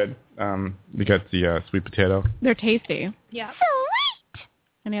 those are good. We got the sweet potato. They're tasty. Yeah. Sweet!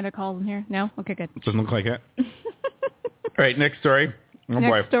 Any other calls in here? No? Okay, good. Doesn't look like it. All right, next story. Oh,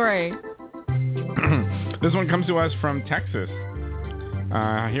 next story. This one comes to us from Texas.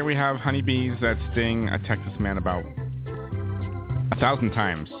 Here we have honeybees that sting a Texas man about 1,000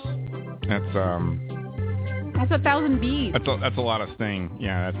 times. That's 1,000 bees. That's a lot of sting.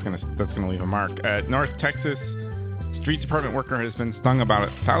 Yeah, that's gonna leave a mark. At North Texas, street department worker has been stung about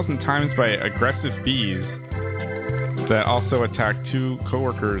 1,000 times by aggressive bees that also attacked 2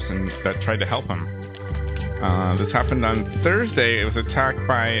 coworkers and that tried to help him. This happened on Thursday. It was attacked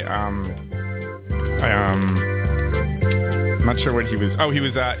by I'm not sure what he was. Oh, he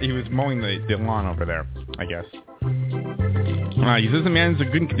was mowing the lawn over there, I guess. He says the man is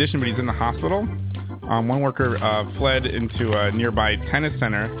in good condition, but he's in the hospital. One worker fled into a nearby tennis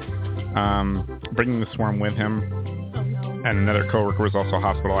center, bringing the swarm with him. And another coworker was also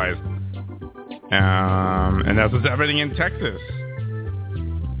hospitalized. And that's what's happening in Texas.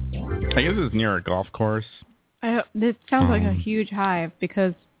 I guess it's near a golf course. This sounds like a huge hive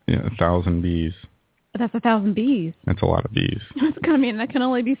because... Yeah, 1,000 bees. That's 1,000 bees. That's a lot of bees. I mean, they can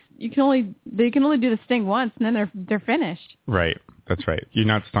only do the sting once, and then they're finished. Right. That's right. You're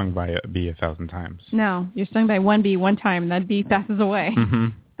not stung by a bee 1,000 times. No, you're stung by one bee one time, and that bee passes away. Mm-hmm.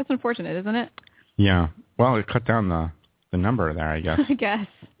 That's unfortunate, isn't it? Yeah. Well, it cut down the number there, I guess. I guess.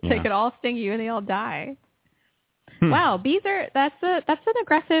 Yeah. They could all sting you, and they all die. Wow, bees are that's an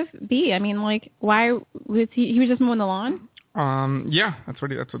aggressive bee. I mean, like, why was he was just mowing the lawn? Yeah, that's what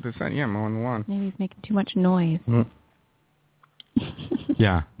they said. Yeah, mowing the lawn. Maybe he's making too much noise.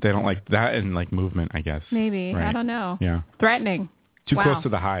 Yeah, they don't like that and like movement, I guess. Maybe. Right. I don't know. Yeah. Threatening. Too close to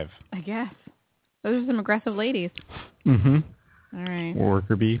the hive. I guess. Those are some aggressive ladies. Mm-hmm. All right.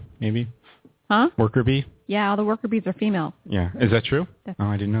 Worker bee, maybe? Huh? Worker bee? Yeah, all the worker bees are female. Yeah. Is that true?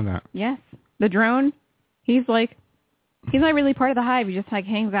 I didn't know that. Yes. The drone, he's not really part of the hive. He just like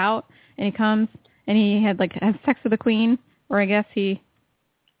hangs out, and he comes, and he has sex with the queen, or I guess he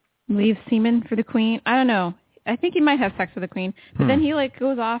leaves semen for the queen. I don't know. I think he might have sex with the queen, but then he like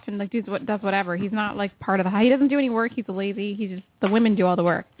goes off and like does whatever. He's not like part of the hive. He doesn't do any work. He's lazy. The women do all the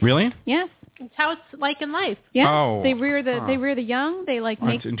work. Really? Yes. It's how it's like in life. Yeah. Oh. They rear the young. They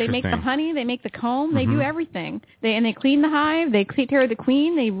make the honey. They make the comb. Mm-hmm. They do everything. They clean the hive. They take care of the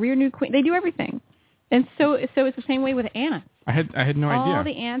queen. They rear new queen. They do everything. And so it's the same way with ants. I had no idea. All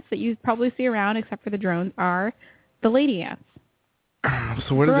the ants that you probably see around, except for the drones, are the lady ants.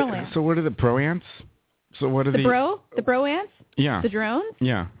 So what are the pro ants? So what are the bro ants? Yeah. The drones?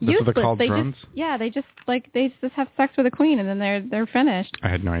 Yeah. That's what they're called, drones? They just have sex with the queen and then they're finished. I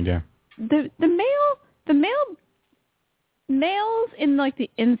had no idea. The males in like the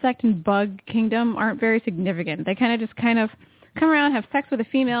insect and bug kingdom aren't very significant. They kind of come around, have sex with the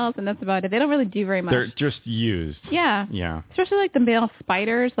females, and that's about it. They don't really do very much. They're just used. Yeah. Yeah. Especially like the male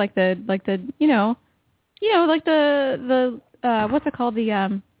spiders, like the what's it called,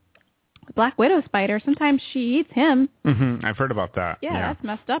 the black widow spider. Sometimes she eats him. Mm-hmm. I've heard about that. Yeah, that's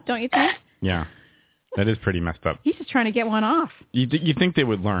messed up, don't you think? Yeah. That is pretty messed up. He's just trying to get one off. You think they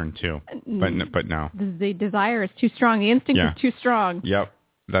would learn too, but no. The desire is too strong. The instinct is too strong. Yep.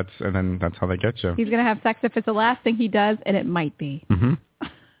 That's how they get you. He's going to have sex if it's the last thing he does, and it might be. Mm-hmm.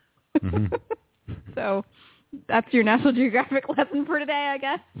 Mm-hmm. So that's your National Geographic lesson for today, I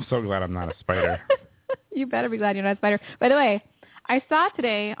guess. I'm so glad I'm not a spider. You better be glad you're not a spider. By the way, I saw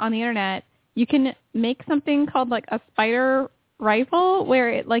today on the internet you can make something called like a spider rifle where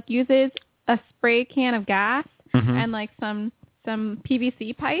it like uses a spray can of gas and like some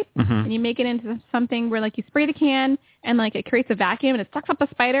PVC pipe, and you make it into something where like you spray the can and like it creates a vacuum and it sucks up a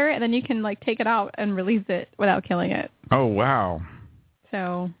spider, and then you can like take it out and release it without killing it. Oh wow!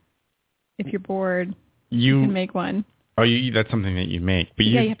 So if you're bored, you can make one. Oh, that's something that you make, but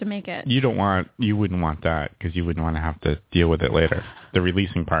you have to make it. You wouldn't want that because you wouldn't want to have to deal with it later. The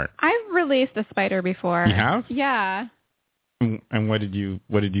releasing part. I've released a spider before. You have? Yeah. And what did you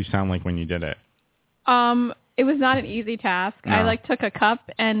sound like when you did it? It was not an easy task. No. I like took a cup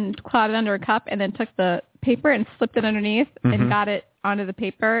and clawed it under a cup, and then took the paper and slipped it underneath and got it onto the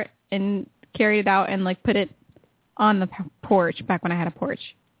paper and carried it out and like put it on the porch back when I had a porch.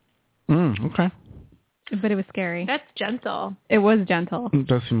 Okay. But it was scary. That's gentle. It was gentle. It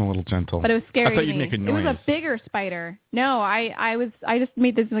does seem a little gentle. But it was scary. I thought you'd make a noise. It was a bigger spider. No, I just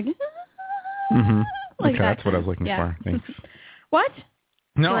made this like. Like that's what I was looking for. Thanks. What?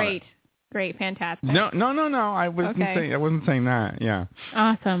 No. Great, fantastic. No. I wasn't saying that. Yeah.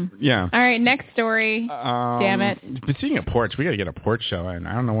 Awesome. Yeah. All right, next story. Damn it. But speaking of porch, we got to get a porch show in.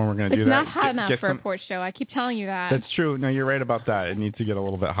 I don't know when we're going to do that. It's not hot enough for a porch show. I keep telling you that. That's true. No, you're right about that. It needs to get a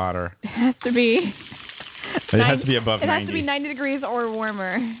little bit hotter. It has to be. It has to be above 90. It has to be 90 degrees or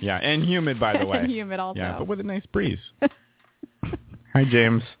warmer. Yeah, and humid, by the way. And humid also. Yeah, but with a nice breeze. Hi,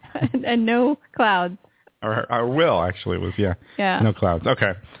 James. And no clouds. Or will, actually, was, yeah. No clouds.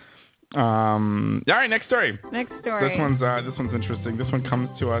 Okay. All right, next story. Next story. This one's interesting. This one comes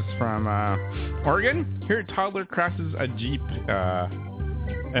to us from Oregon. Here, a toddler crashes a Jeep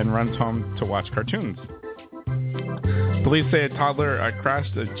and runs home to watch cartoons. Police say a toddler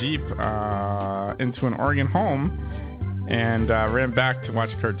crashed a Jeep into an Oregon home and ran back to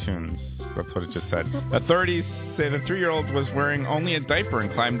watch cartoons. That's what it just said. Authorities say the 3-year-old was wearing only a diaper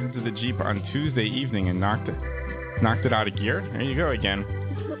and climbed into the Jeep on Tuesday evening and knocked it out of gear. There you go again.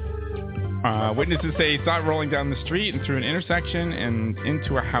 Witnesses say he saw it rolling down the street and through an intersection and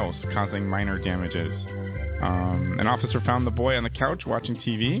into a house, causing minor damages. An officer found the boy on the couch watching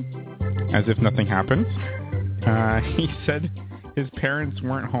TV, as if nothing happened. He said his parents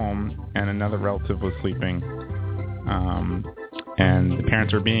weren't home and another relative was sleeping. And the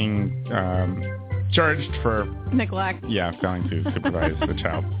parents are being charged for neglect. Yeah, failing to supervise the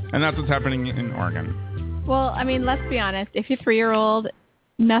child. And that's what's happening in Oregon. Well, I mean, let's be honest. If your 3-year-old,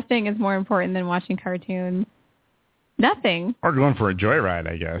 nothing is more important than watching cartoons. Nothing. Or going for a joyride,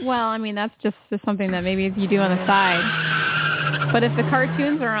 I guess. Well, I mean, that's just something that maybe you do on the side. But if the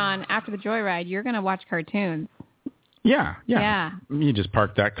cartoons are on after the joyride, you're going to watch cartoons. Yeah. You just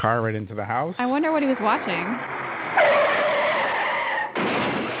parked that car right into the house. I wonder what he was watching.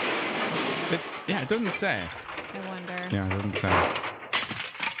 It doesn't say. I wonder. Yeah, it doesn't say.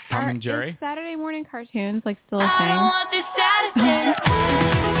 Tom and Jerry? Is Saturday morning cartoons like still a thing?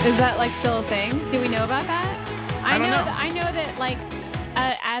 Is that like still a thing? Do we know about that? I know that like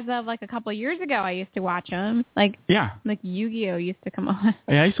as of like a couple of years ago, I used to watch them. Like Yu-Gi-Oh used to come on.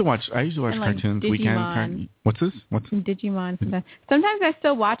 Yeah, I used to watch and, cartoons. Like, Weekend. What's this? Digimon. Sometimes I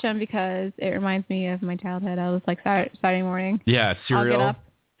still watch them because it reminds me of my childhood. I was like Saturday morning. Yeah, cereal. I'll get up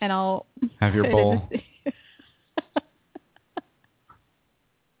and I'll have your bowl.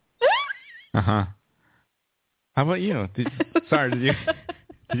 How about you? Did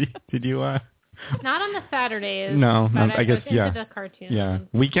you? Not on the Saturdays. No, I guess into the cartoons. Yeah,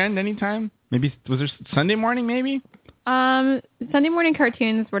 weekend anytime. Maybe was there Sunday morning? Maybe. Sunday morning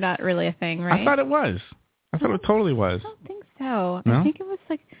cartoons were not really a thing, right? I thought it was. I thought it totally was. I don't think so. No? I think it was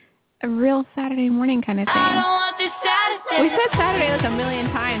like a real Saturday morning kind of thing. We said Saturday like a million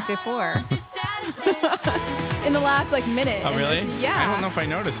times before. In the last like minute. Oh, really? Yeah. I don't know if I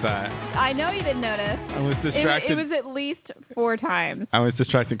noticed that. I know you didn't notice. I was distracted. It was at least 4 times. I was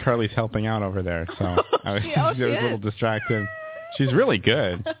distracted. Carly's helping out over there, so I was, she I was a little distracted. She's really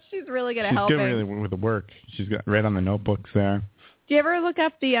good. She's really good at helping. She's good really with the work. She's got right on the notebooks there. Do you ever look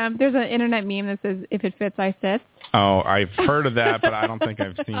up the, there's an internet meme that says, if it fits, I sit? Oh, I've heard of that, but I don't think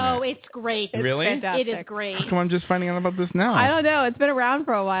I've seen it. Oh, it's great. Really? It is great. How come I'm just finding out about this now? I don't know. It's been around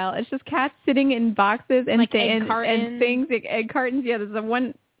for a while. It's just cats sitting in boxes and, like egg cartons. And things, like egg cartons. Yeah, there's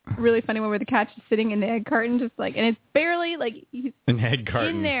one really funny one where the cat's just sitting in the egg carton, just like, and it's barely like he's an egg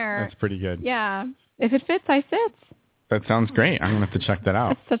carton in there. That's pretty good. Yeah. If it fits, I sit. That sounds great. I'm going to have to check that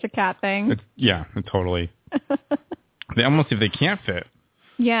out. It's such a cat thing. Totally. They almost, if they can't fit.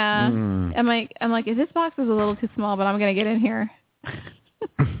 Yeah. I'm like, this box is a little too small, but I'm going to get in here.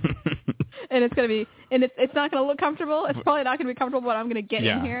 And it's going to be, and it's not going to look comfortable. It's probably not going to be comfortable, but I'm going to get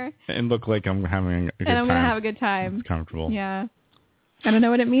in here. And look like I'm having a good time. And I'm going to have a good time. It's comfortable. Yeah. I don't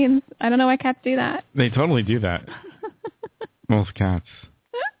know what it means. I don't know why cats do that. They totally do that. Most cats.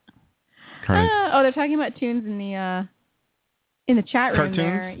 They're talking about tunes in the chat room. Cartoons?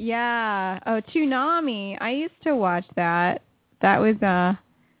 There. Yeah. Oh, Toonami. I used to watch that. That was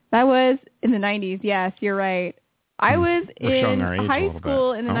in the 90s. Yes, you're right. I was in high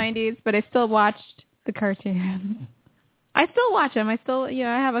school in the 90s, but I still watched the cartoons. I still watch them. I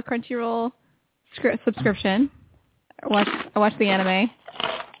have a Crunchyroll subscription. I watch the anime.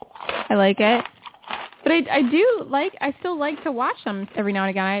 I like it. But I still like to watch them every now and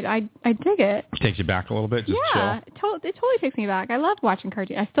again. I dig it. It takes you back a little bit, just chill. It totally takes me back. I love watching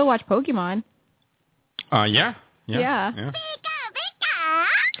cartoons. I still watch Pokemon. Yeah.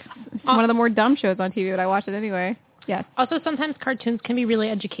 It's one of the more dumb shows on TV, but I watch it anyway. Yes. Also, sometimes cartoons can be really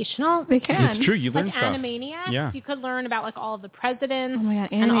educational. They can. It's true. You learn like stuff. Animaniacs. Yeah. You could learn about like all of the presidents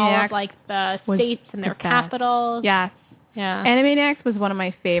and all of like the states and their capitals. Yes. Yeah. Animaniacs was one of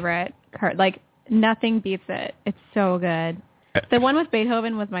my favorite. Nothing beats it. It's so good. The one with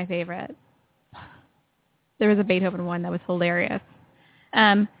Beethoven was my favorite. There was a Beethoven one that was hilarious.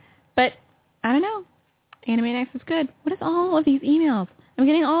 But I don't know. Animaniacs was good. What is all of these emails? I'm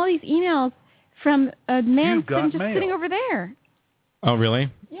getting all these emails from a man sitting over there. Oh,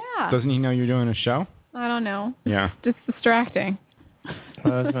 really? Yeah. Doesn't he know you're doing a show? I don't know. Yeah. Just distracting.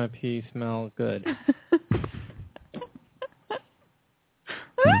 How does my pee smell good?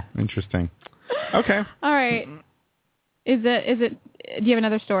 Interesting. Okay. All right. Is it? Do you have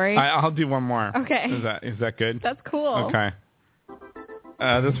another story? I'll do one more. Okay. Is that good? That's cool. Okay.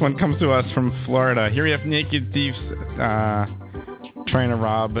 This one comes to us from Florida. Here we have naked thieves trying to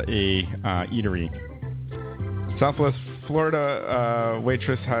rob a eatery. Southwest Florida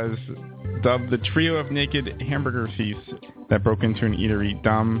waitress has dubbed the trio of naked hamburger thieves that broke into an eatery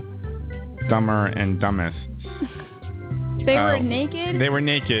dumb, dumber, and dumbest. They were naked? They were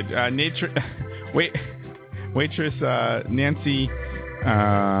naked. Waitress Nancy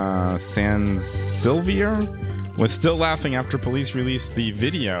Sansilvier was still laughing after police released the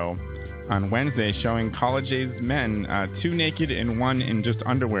video on Wednesday showing college-aged men, 2 naked and 1 in just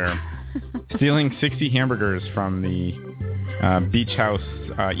underwear, stealing 60 hamburgers from the Beach House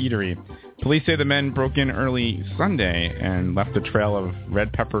eatery. Police say the men broke in early Sunday and left a trail of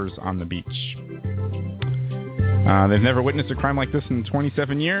red peppers on the beach. They've never witnessed a crime like this in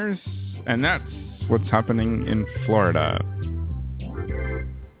 27 years, and that's what's happening in Florida.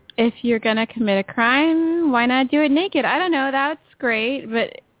 If you're going to commit a crime, why not do it naked? I don't know. That's great.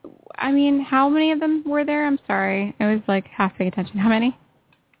 But, I mean, how many of them were there? I'm sorry. I was, like, half paying attention. How many?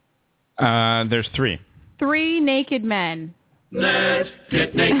 There's 3. 3 naked men. Let's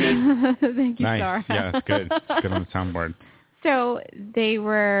get naked. Thank you, nice. Sarah. Yeah, it's good. It's good on the soundboard. So they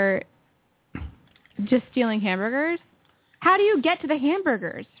were just stealing hamburgers? How do you get to the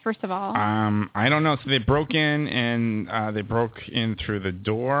hamburgers, first of all? I don't know. So they broke in, and they broke in through the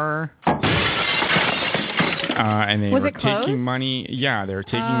door. And they were taking money. Yeah, they were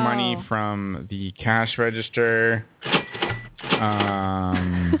taking money from the cash register.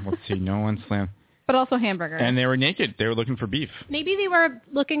 Let's see. No one slammed. But also hamburgers. And they were naked. They were looking for beef. Maybe they were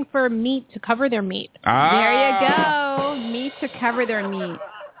looking for meat to cover their meat. There you go. Meat to cover their meat.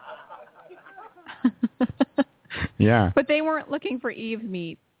 Yeah. But they weren't looking for Eve's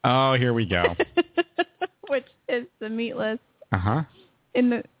meat. Oh, here we go. Which is the meatless. Uh-huh. In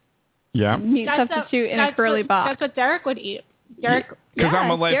the meat substitute in a curly box. That's what Dereck would eat. Dereck. Because I'm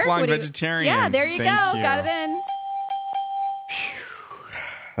a lifelong vegetarian. Yeah, there you go. Got it in.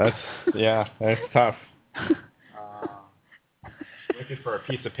 That's tough. Looking for a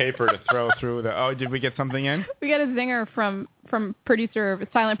piece of paper to throw through the... Oh, did we get something in? We got a zinger from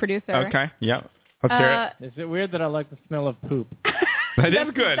silent producer. Okay, yep. Let's hear it. Is it weird that I like the smell of poop? That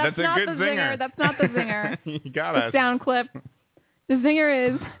is good. That's a good zinger. That's not the zinger. You got us. The sound clip. The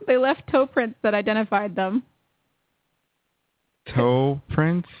zinger is they left toe prints that identified them. Toe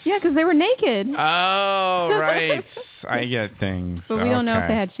prints? Yeah, because they were naked. Oh, right. I get things. But we don't know if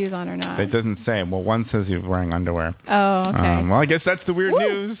they had shoes on or not. It doesn't say. Well, one says he was wearing underwear. Oh, okay. Well, I guess that's the weird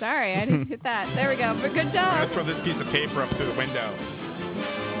news. Sorry, I didn't hit that. There we go. But good job. Let's throw this piece of paper up through the window.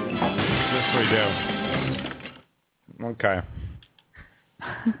 This we do. Okay.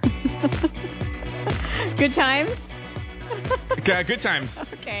 Good times? Okay, good times.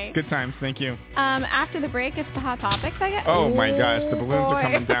 Okay. Good times, thank you. After the break, it's the Hot Topics, I guess. Oh, my gosh, the balloons are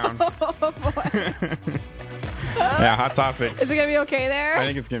coming down. Oh, boy. Yeah, Hot Topics. Is it going to be okay there? I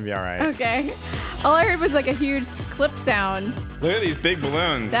think it's going to be all right. Okay. All I heard was like a huge clip sound. Look at these big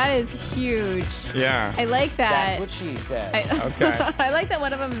balloons. That is huge. Yeah. I like that. That's what she said. Okay. I like that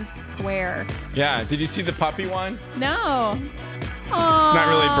one of them is square. Yeah. Did you see the puppy one? No. It's not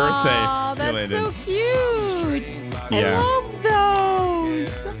really birthday related. That's so cute. Yeah. I love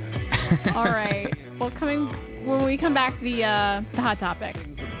those. All right. Well, when we come back, the Hot Topic.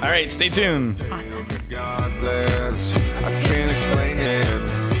 All right. Stay tuned. God bless. I can't explain it.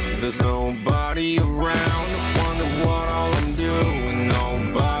 There's nobody around. I wonder what all I'm doing.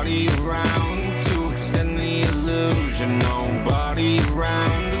 Nobody around to extend the illusion. Nobody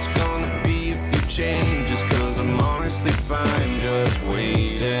around. It's gonna be a few changes, 'cause I'm honestly fine just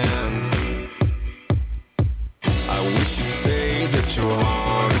waiting. I wish you'd say that your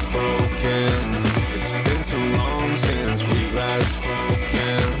heart is broken. It's been too long since we've last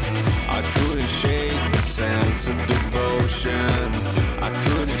spoken. I couldn't shake the sense of devotion. I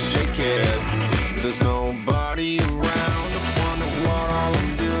couldn't shake it. There's nobody around. I wonder what all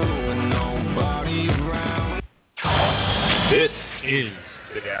I'm doing. Nobody around. This is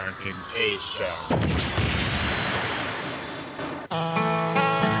the Dereck&KS Show.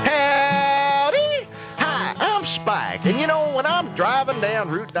 Howdy! Hi, I'm Spike, and you know, when I'm driving down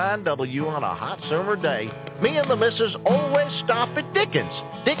Route 9W on a hot summer day, me and the missus always stop at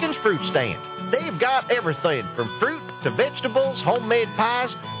Dickens Fruit Stand. They've got everything from fruit to vegetables, homemade pies,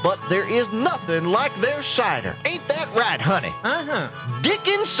 but there is nothing like their cider. Ain't that right, honey? Uh-huh.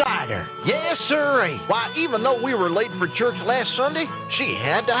 Dickens cider. Yes, sirree. Why, even though we were late for church last Sunday, she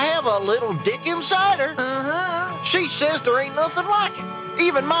had to have a little Dickens cider. Uh-huh. She says there ain't nothing like it.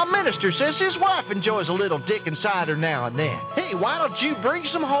 Even my minister says his wife enjoys a little Dickens cider now and then. Hey, why don't you bring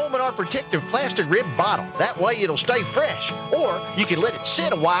some home in our protective plastic rib bottle? That way it'll stay fresh. Or you can let it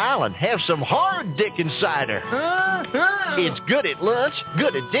sit a while and have some hard Dickens cider. It's good at lunch,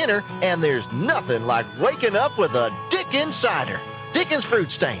 good at dinner, and there's nothing like waking up with a Dickens cider. Dickens Fruit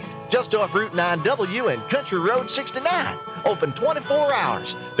Stand, just off Route 9W and Country Road 69. Open 24 hours,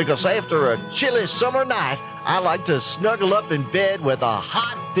 because after a chilly summer night, I like to snuggle up in bed with a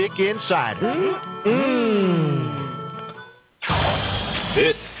hot Dickens cider.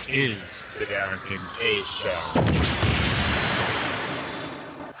 This is the Dereck&KS Show.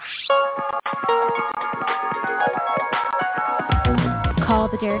 Call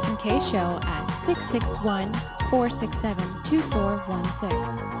the Dereck&KS Show at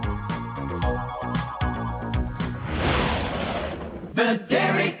 661-467-2416. The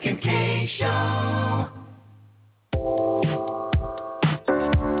Dereck&KS Show.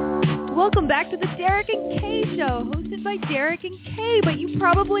 Welcome back to the Dereck&KS Show, hosted by Dereck and Kay, but you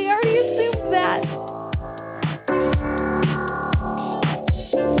probably already assumed that.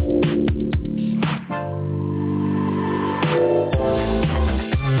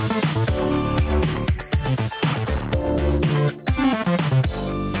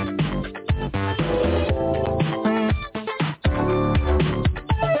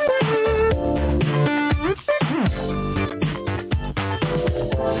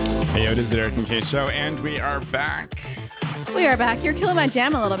 It is the Dereck&KS Show, and we are back. We are back. You're killing my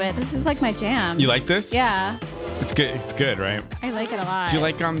jam a little bit. This is like my jam. You like this? Yeah. It's good. It's good, right? I like it a lot. Do you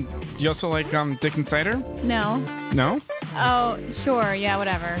like Do you also like Dick and Cider? No. No? Oh, sure. Yeah,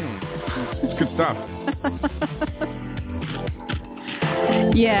 whatever. It's good stuff.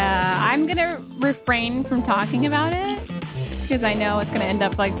 Yeah, I'm gonna refrain from talking about it because I know it's gonna end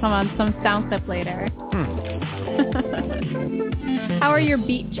up like on some sound clip later. How are your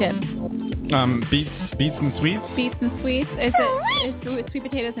beet chips? Beets and sweets? Beets and sweets? Is it sweet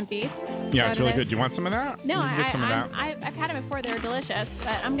potatoes and beets? Yeah, it's really good. Do you want some of that? No, I've had them before. They're delicious.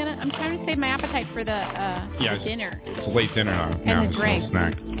 But I'm trying to save my appetite for the dinner. It's a late dinner now. And It's the drink. a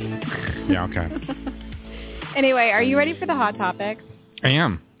snack. Yeah, okay. Anyway, are you ready for the hot topics? I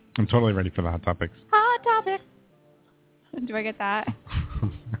am. I'm totally ready for the hot topics. Hot topics. Do I get that?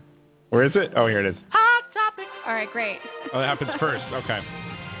 Where is it? Oh, here it is. Hot topics. All right, great. Oh, that happens first. Okay.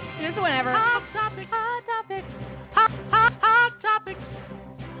 Just whenever. Hot topics. Hot topics. Hot topics.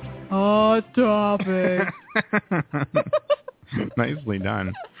 Hot topics. Nicely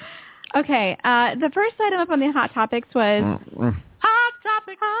done. Okay. The first item up on the hot topics was hot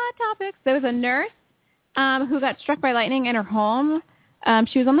topics. Hot topics. There was a nurse who got struck by lightning in her home.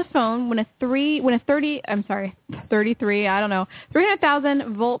 She was on the phone when a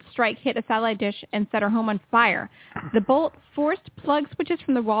 300,000 volt strike hit a satellite dish and set her home on fire. The bolt forced plug switches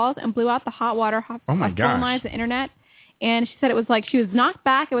from the walls and blew out the hot water, phone lines, the internet. And she said it was like she was knocked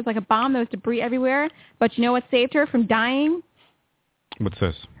back. It was like a bomb. There was debris everywhere. But you know what saved her from dying? What's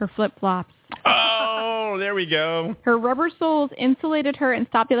this? Her flip-flops. Oh, there we go. Her rubber soles insulated her and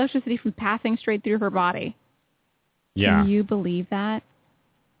stopped the electricity from passing straight through her body. Yeah. Can you believe that?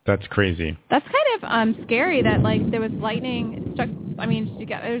 That's crazy. That's kind of scary that like there was lightning struck. I mean,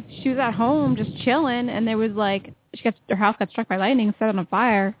 she was at home just chilling, and there was like her house got struck by lightning and set on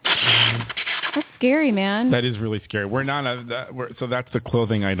fire. That's scary, man. That is really scary. So that's the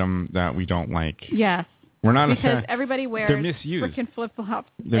clothing item that we don't like. Yes. We're not because everybody wears freaking flip-flops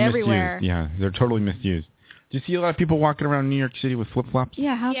everywhere. Misused. Yeah, they're totally misused. Do you see a lot of people walking around New York City with flip-flops?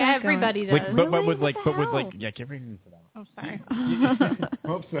 Yeah, how's that going? Everybody does. Like, but with get right into that. Oh, sorry.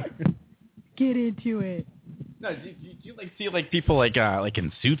 Oops, sorry. Get into it. No, do you like see like people like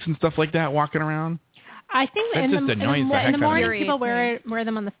in suits and stuff like that walking around? I think in the morning people wear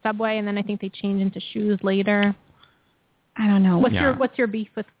them on the subway, and then I think they change into shoes later. I don't know. What's your beef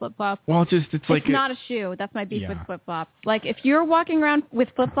with flip-flops? Well, it's like not a shoe. That's my beef with flip-flops. Like if you're walking around with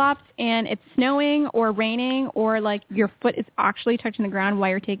flip-flops and it's snowing or raining or like your foot is actually touching the ground while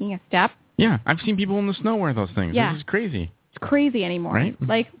you're taking a step. Yeah, I've seen people in the snow wear those things. Yeah. This is crazy. It's crazy anymore. Right?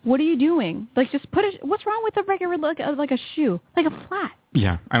 Like, what are you doing? Like, just what's wrong with a regular like a shoe, like a flat?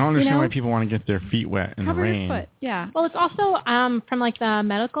 Yeah, I don't understand why people want to get their feet wet in the rain. Your foot. Yeah. Well, it's also from like the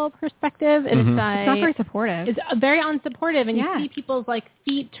medical perspective, it's not very supportive. It's very unsupportive, and you see people's like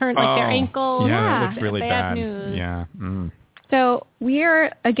feet turn like their ankles. Yeah, it looks really bad. News. Yeah. So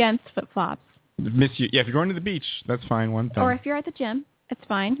we're against flip-flops. Yeah, if you're going to the beach, that's fine. One thing. Or if you're at the gym, it's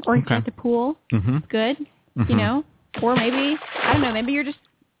fine. Or if you're at the pool, it's good. Mm-hmm. You know. Or maybe I don't know. Maybe you're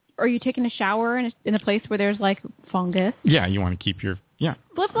are you taking a shower in a place where there's like fungus? Yeah, you want to keep your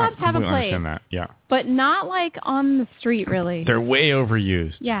Flip-flops have a place. I understand that. Yeah. But not like on the street, really. They're way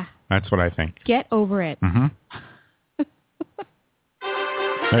overused. Yeah. That's what I think. Get over it. Mm-hmm.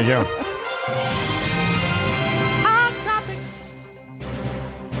 There you go. Hot topics.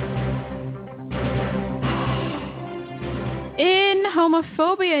 In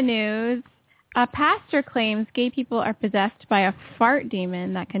homophobia news, a pastor claims gay people are possessed by a fart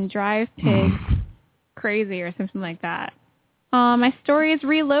demon that can drive pigs crazy or something like that. My story is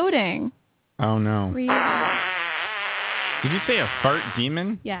reloading. Oh, no. Did you say a fart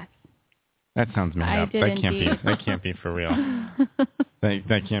demon? Yes. That sounds made up. That can't be for real.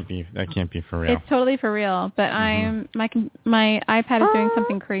 That can't be for real. It's totally for real, but my iPad is doing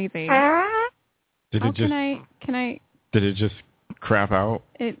something crazy. Did it just? Can I? Did it just crap out?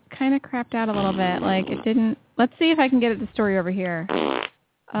 It kind of crapped out a little bit. Like it didn't. Let's see if I can get the story over here.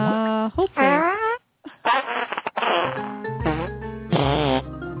 Hopefully.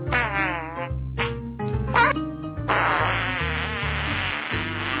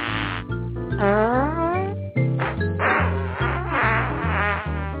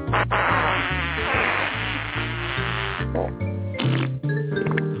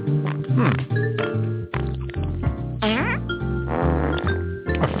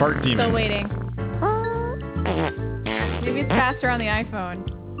 A fart demon. Still waiting. Maybe it's faster on the iPhone.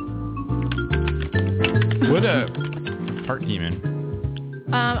 What a fart demon?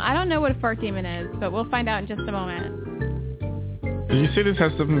 I don't know what a fart demon is, but we'll find out in just a moment. Did you say this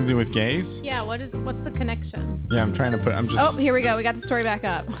has something to do with gays? Yeah, what's the connection? Yeah, I'm just... Oh, here we go. We got the story back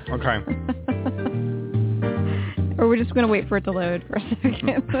up. Okay. Or we're just going to wait for it to load for a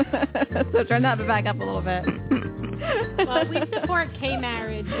second. So turn that back up a little bit. Well, we support gay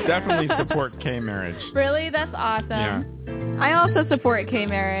marriage. Definitely support gay marriage. Really? That's awesome. Yeah. I also support gay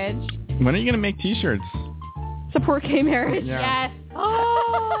marriage. When are you going to make T-shirts? Support gay marriage? Yeah. Yes.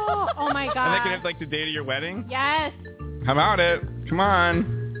 Oh my God. And they can have like the date of your wedding? Yes. How about it? Come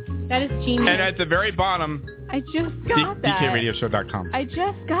on. That is genius. And at the very bottom, I just got that. DKRadioshow.com. I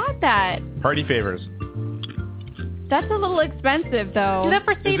just got that. Party favors. That's a little expensive, though. Do that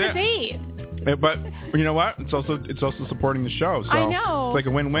for Save the Date. But you know what? It's also supporting the show. So I know. It's like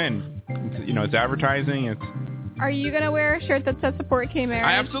a win-win. It's advertising. It's. Are you gonna wear a shirt that says "Support Gay Marriage"?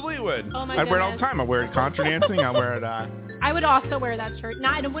 I absolutely would. Oh my I'd wear it all the goodness. time. I wear it contra dancing. I wear it. I would also wear that shirt.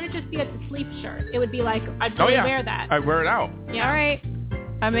 And it wouldn't just be a sleep shirt. It would be like I'd really wear that. I'd wear it out. Yeah. All right.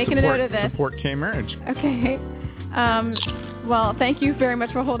 I'm making a note of this. Support gay marriage. Okay. Well, thank you very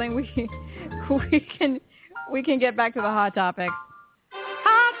much for holding. We can get back to the hot topics.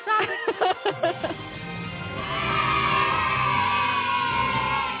 Hot topics.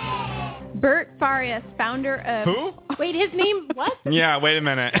 Bert Farias, founder of... Who? Wait, his name, what? Yeah, wait a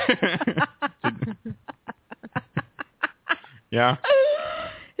minute. Yeah?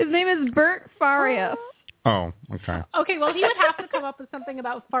 His name is Bert Farias. Oh, okay. Okay, well, he would have to come up with something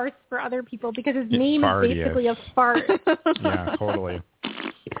about farts for other people because his name Fartius. is basically a fart. Yeah, totally.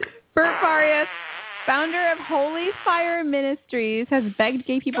 Bert Farias, founder of Holy Fire Ministries, has begged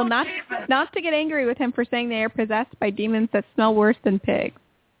gay people not to get angry with him for saying they are possessed by demons that smell worse than pigs.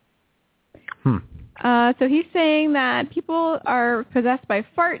 So he's saying that people are possessed by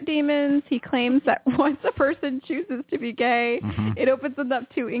fart demons. He claims that once a person chooses to be gay, it opens them up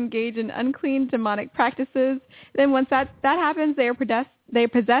to engage in unclean demonic practices. Then once that happens, they are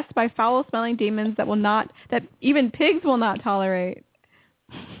possessed by foul-smelling demons that even pigs will not tolerate.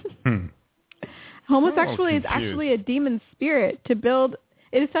 Homosexuality is actually a demon spirit. It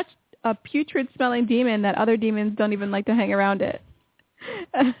is such a putrid-smelling demon that other demons don't even like to hang around it.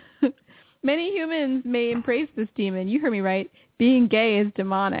 Many humans may embrace this demon. You heard me right. Being gay is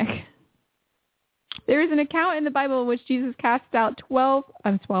demonic. There is an account in the Bible in which Jesus cast out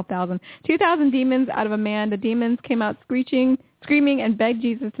 2,000 demons out of a man. The demons came out screaming, and begged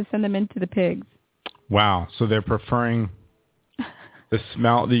Jesus to send them into the pigs. Wow. So they're preferring the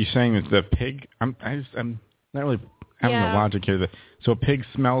smell. You're saying it's the pig? I'm not really having the logic here. So a pig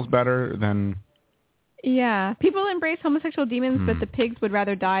smells better than... Yeah. People embrace homosexual demons, but the pigs would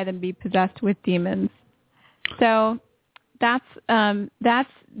rather die than be possessed with demons. So that's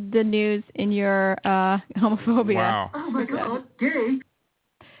the news in your homophobia. Wow. Oh my God, gay.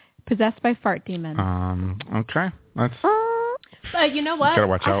 Possessed by fart demons. Okay. That's... You know what? Gotta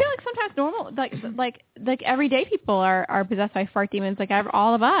watch out. I feel like sometimes normal, like everyday people are possessed by fart demons, like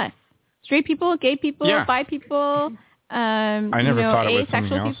all of us. Straight people, gay people, bi people, I never thought it was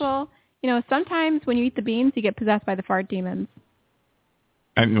something asexual else. people. Sometimes when you eat the beans, you get possessed by the fart demons.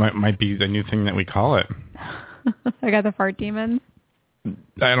 It might be the new thing that we call it. I got the fart demons.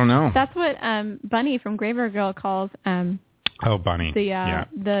 I don't know. That's what Bunny from Graveyard Girl calls Bunny.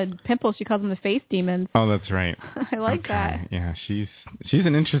 The pimples. She calls them the face demons. Oh, that's right. I like that. Yeah, she's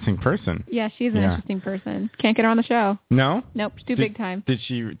an interesting person. Yeah, she's an interesting person. Can't get her on the show. No? Nope, she's too big time. Did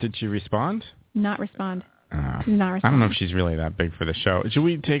she respond? Not respond. She's not responding. I don't know if she's really that big for the show. Should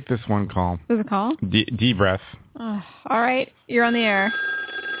we take this one call? There's a call? Deep breath. Oh, all right, you're on the air.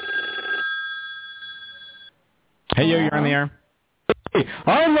 Hey, you're on the air. Hey,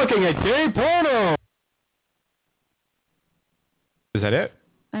 I'm looking at gay porno. Is that it?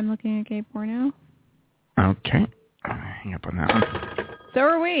 I'm looking at gay porno. Okay. Hang up on that one. So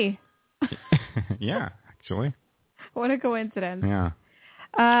are we. Yeah, actually. What a coincidence. Yeah.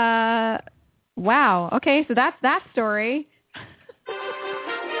 Wow. Okay, so that's that story.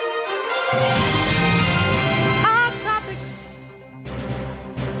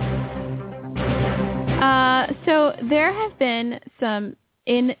 So there have been some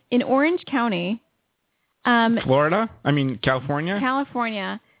in Orange County, Florida. I mean California.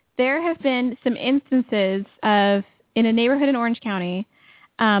 California. There have been some instances of in a neighborhood in Orange County.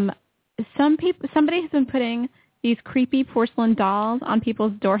 Somebody has been putting these creepy porcelain dolls on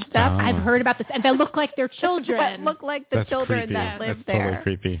people's doorsteps. I've heard about this, and they look like their children. That look like the children creepy. that live That's there. Totally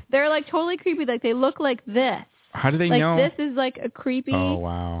creepy. They're like totally creepy. Like they look like this. How do they like know? This is like a creepy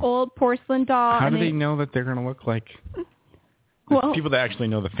old porcelain doll. How do they know that they're going to look like people that actually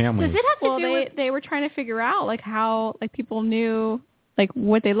know the family? Does it have to do with... They were trying to figure out like how like people knew like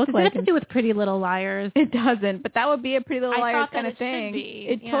what they look like. Does it have to do with Pretty Little Liars? It doesn't, but that would be a Pretty Little Liars kind of thing.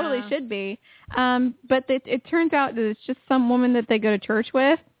 It totally should be. But it turns out that it's just some woman that they go to church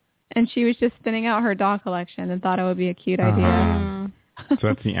with, and she was just spinning out her doll collection and thought it would be a cute idea. So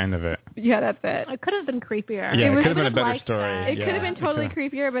that's the end of it. Yeah, that's it. It could have been creepier. Yeah, it could have been a better story. It could have been totally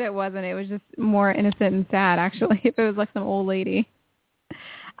creepier, but it wasn't. It was just more innocent and sad, actually, if it was like some old lady.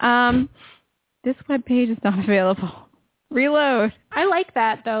 This webpage is not available. Reload. I like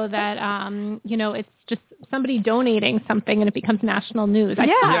that, though, that, it's just somebody donating something and it becomes national news. I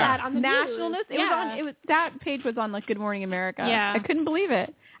saw that on the national news. It was that page was on like Good Morning America. Yeah. I couldn't believe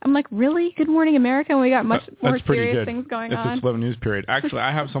it. I'm like, really? Good Morning America? And we got much more serious things going on. It's a slow news period. Actually,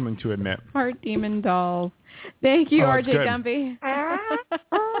 I have something to admit. Heart Demon Dolls. Thank you, RJ Gumpy.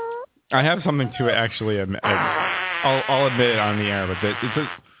 I have something to actually admit. I'll admit it on the air, but it's just...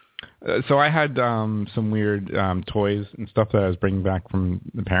 So I had some weird toys and stuff that I was bringing back from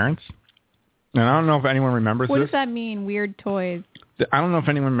the parents. And I don't know if anyone remembers What this. does that mean, weird toys? I don't know if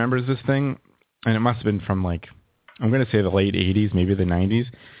anyone remembers this thing. And it must have been from like, I'm going to say the late 80s, maybe the 90s.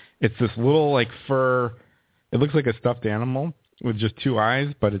 It's this little like fur, it looks like a stuffed animal with just two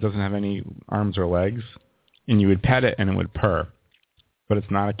eyes, but it doesn't have any arms or legs. And you would pet it and it would purr. But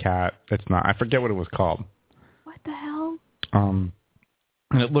it's not a cat. It's not, I forget what it was called. What the hell?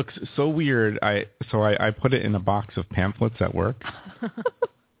 And it looks so weird. I put it in a box of pamphlets at work,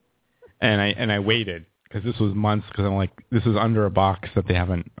 and I waited because this was months. Because I'm like, this is under a box that they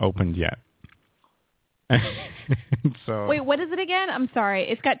haven't opened yet. So wait, what is it again? I'm sorry.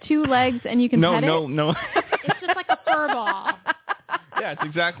 It's got two legs and you can pet it. No. It's just like a fur ball. Yeah, it's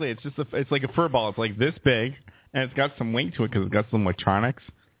exactly. It's like a fur ball. It's like this big, and it's got some weight to it because it's got some electronics,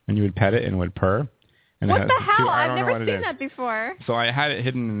 and you would pet it and it would purr. And what the hell? I've never seen that before. So I had it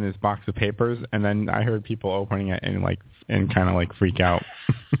hidden in this box of papers, and then I heard people opening it and kind of like freak out.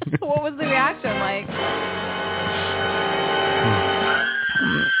 What was the reaction like?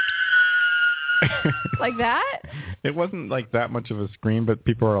 Like that? It wasn't like that much of a scream, but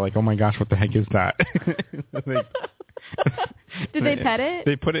people were like, "Oh my gosh, what the heck is that?" Did they pet it?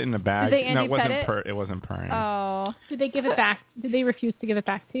 They put it in the bag. Did they no, it wasn't pet it? It wasn't purring. Oh. Did they give it back? Did they refuse to give it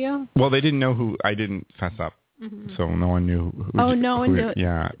back to you? Well, they didn't know who. I didn't fess up, so no one knew. No one knew.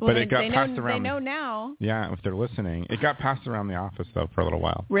 Yeah, well, but it got passed around. They know now. Yeah, if they're listening, it got passed around the office though for a little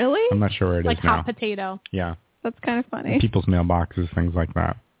while. Really? I'm not sure where it like is now. Like hot potato. Yeah. That's kind of funny. People's mailboxes, things like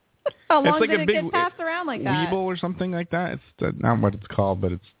that. How long it's like did a it big get passed around like that? Weeble or something like that. It's not what it's called,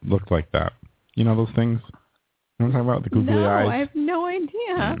 but it's looked like that. You know those things? You know what I'm talking about? The googly eyes? No, I have no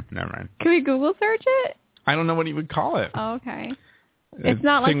idea. Never mind. Can we Google search it? I don't know what you would call it. Oh, okay. It's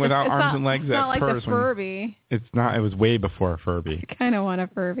not thing like without arms and legs. It's not like purrs the Furby. It's not. It was way before Furby. I kind of want a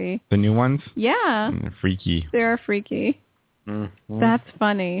Furby. The new ones? Yeah. They're freaky. They're freaky. Mm-hmm. That's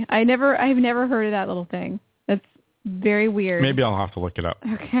funny. I've never heard of that little thing. That's very weird. Maybe I'll have to look it up.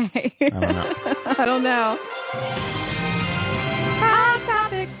 Okay. I don't know. I don't know. Hot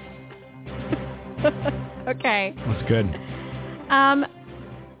topics. Okay. That's good.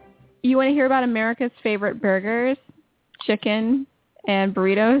 You want to hear about America's favorite burgers, chicken, and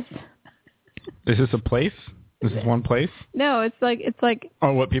burritos? Is this a place? This is one place? No, it's like.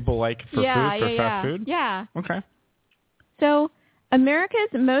 Oh, what people like for food, for fast food? Yeah. Okay. So, America's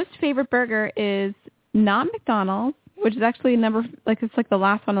most favorite burger is not McDonald's, which is actually it's like the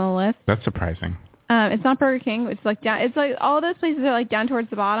last one on the list. That's surprising. It's not Burger King. It's like down. It's like all those places are like down towards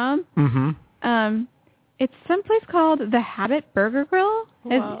the bottom. Mm-hmm. It's someplace called the Habit Burger Grill.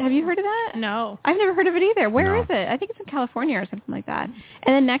 Have you heard of that? No. I've never heard of it either. Where is it? I think it's in California or something like that.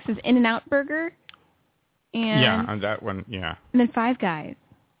 And then next is In-N-Out Burger. And yeah, that one, yeah. And then Five Guys.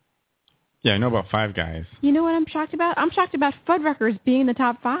 Yeah, I know about Five Guys. You know what I'm shocked about? I'm shocked about Fuddruckers being in the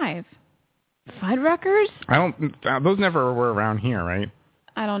top 5. Fuddruckers? Those never were around here, right?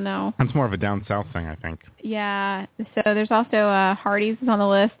 I don't know. That's more of a down south thing, I think. Yeah. So there's also Hardee's is on the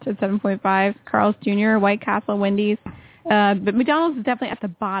list at 7.5. Carl's Jr., White Castle, Wendy's. But McDonald's is definitely at the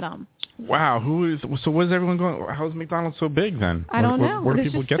bottom. Wow. So what is everyone going? How is McDonald's so big then? I don't know. Where do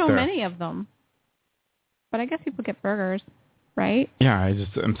There's people just get so there? many of them. But I guess people get burgers, right? Yeah,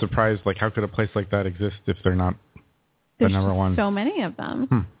 I'm surprised. Like, how could a place like that exist if they're not the There's number one? So many of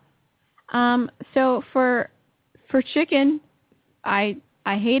them. So for chicken, I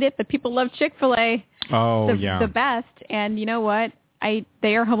hate it, but people love Chick-fil-A. Oh, yeah. The best. And you know what?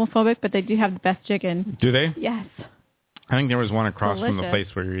 They are homophobic, but they do have the best chicken. Do they? Yes. I think there was one across from the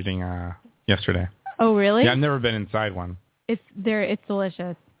Delicious. place we were eating yesterday. Oh, really? Yeah, I've never been inside one. It's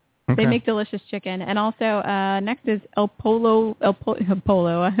delicious. Okay. They make delicious chicken. And also, next is El Polo. I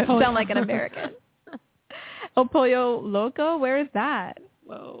sound like an American. El Pollo Loco? Where is that?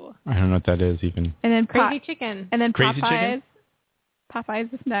 Whoa. I don't know what that is even. And then Crazy chicken. And then Crazy Popeyes. chicken?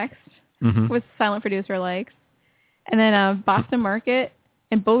 Popeyes is next, Mhm. which silent producer likes. And then Boston Market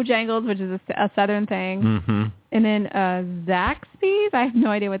and Bojangles, which is a southern thing. Mm-hmm. And then Zaxby's. I have no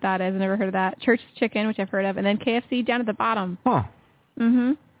idea what that is. I've never heard of that. Church's Chicken, which I've heard of. And then KFC down at the bottom. Huh.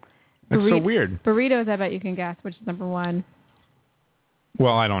 Mm-hmm. That's so weird. Burritos, I bet you can guess, which is number one.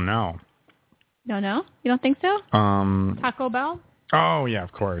 Well, I don't know. No? You don't think so? Taco Bell? Oh, yeah,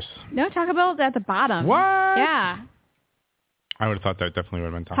 of course. No, Taco Bell is at the bottom. What? Yeah. I would have thought that definitely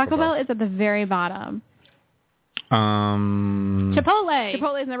would have been Taco Bell is at the very bottom. Chipotle.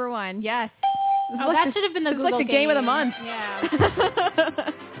 Chipotle is number one. Yes. Oh, that should have been the Google like the game of the month. Yeah.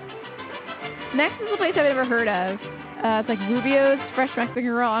 Next is a place I've never heard of. It's like Rubio's Fresh Mexican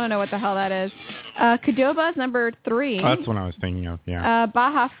Grill. I don't know what the hell that is. Qdoba's number 3. Oh, that's what I was thinking of, yeah.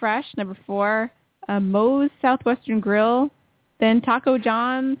 Baja Fresh, number 4. Moe's Southwestern Grill. Then Taco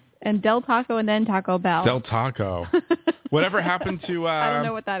John's and Del Taco, and then Taco Bell. Del Taco. Whatever happened to... I don't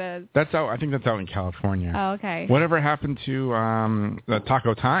know what that is. That's out. I think that's out in California. Oh, okay. Whatever happened to the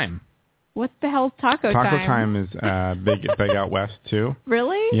Taco Time? What the hell's Taco Time? Taco Time is big out west, too.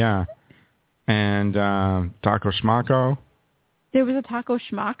 Really? Yeah. And Taco Schmaco. There was a Taco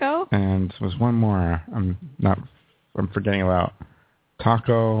Schmaco? And there was one more. I'm forgetting about.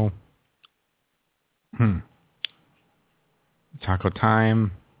 Taco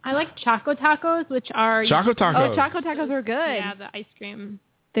Time. I like Choco Tacos, which are... Choco Tacos. Oh, Choco Tacos are good. Yeah, the ice cream.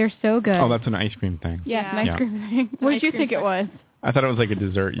 They're so good. Oh, that's an ice cream thing. Yes, an ice cream thing. What did you think it was? I thought it was like a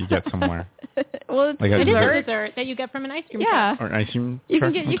dessert you get somewhere. Well, it's like it is a dessert that you get from an ice cream truck. Or ice cream you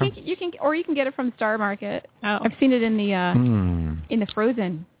truck? can get or you can get it from Star Market. Oh. I've seen it in the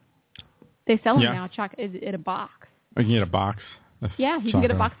frozen. They sell them now in a box. Oh, you can get a box. Yeah, you can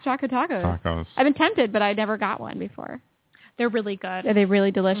get a box of Choco Tacos. Tacos. I've been tempted, but I never got one before. They're really good. Are they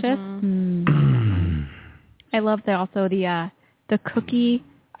really delicious? Mm-hmm. I love the cookie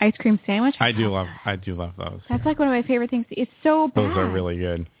ice cream sandwich. I do love those. That's like one of my favorite things. It's so bad. Those are really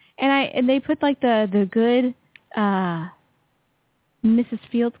good. And they put like the good Mrs.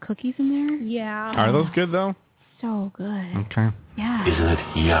 Fields cookies in there. Yeah. Are those good though? So good. Okay. Yeah. Isn't it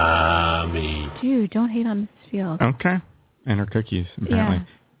yummy? Dude, don't hate on Mrs. Fields. Okay. And her cookies, apparently. Yeah.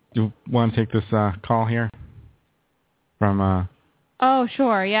 Do you want to take this call here? From Oh,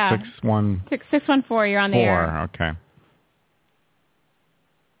 sure, yeah. 614, you're on the air. Okay.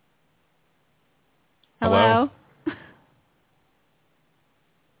 Hello?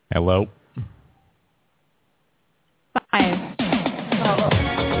 Hello? 5.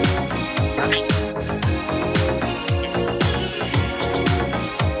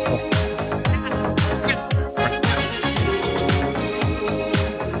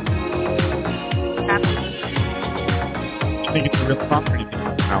 I think it's a real property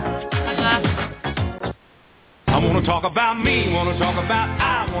now. I wanna talk about me, wanna talk about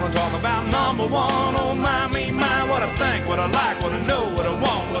I, wanna talk about number one. Oh my, me, my, what I think, what I like, what I know, what I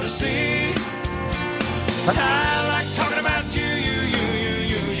want, what I see. I like talking about you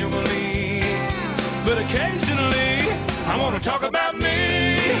believe. But occasionally, I wanna talk about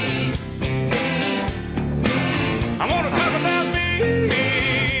me. I wanna talk about me.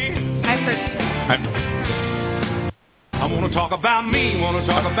 I've heard this. I wanna talk about me, wanna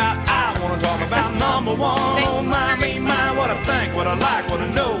talk about I, wanna talk about number one. Oh my, me, my, what I think, what I like, what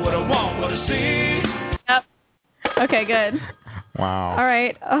I know, what I want, what I see. Yep. Okay, good. Wow. All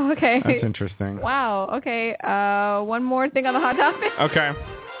right. Oh, okay. That's interesting. Wow. Okay. One more thing on the hot topic. Okay.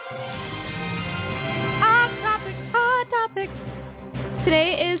 Hot topics.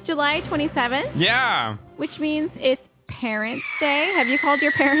 Today is July 27th. Yeah. Which means it's Parents' Day. Have you called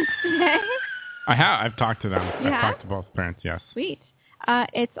your parents today? I have. I've talked to them. You I've have? talked to both parents, yes. Sweet.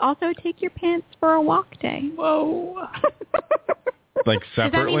 It's also Take Your Pants for a Walk Day. Whoa. like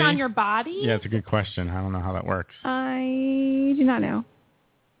separately? Does that mean on your body? Yeah, it's a good question. I don't know how that works. I do not know.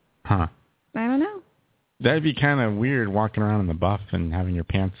 Huh. I don't know. That'd be kind of weird walking around in the buff and having your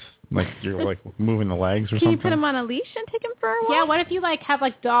pants, like you're like moving the legs or Can something. you put him on a leash and take him for a walk? Yeah, what if you like have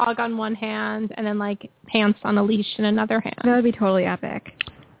like dog on one hand and then like pants on a leash in another hand? That would be totally epic.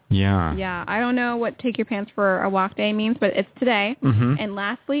 Yeah. Yeah, I don't know what take your pants for a walk day means, but it's today. Mm-hmm. And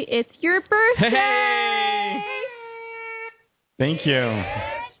lastly, it's your birthday. Hey! Thank you.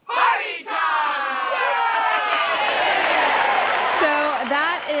 Party time! So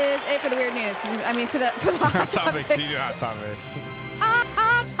that is it for the weird news. I mean, for the hot topics. topics. You do hot topics.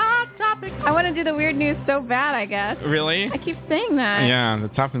 Hot topic. I want to do the weird news so bad, I guess. Really? I keep saying that. Yeah,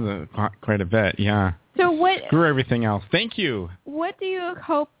 that's happened quite a bit. Yeah. So what? Screw everything else. Thank you. What do you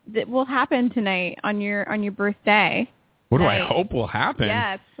hope that will happen tonight on your birthday? What do I hope will happen?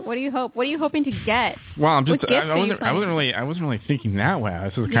 Yes. What do you hope? What are you hoping to get? Well, I'm just. What gifts I wasn't really thinking that way. I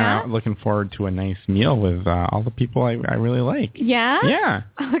was just kind of looking forward to a nice meal with all the people I really like. Yeah. Yeah.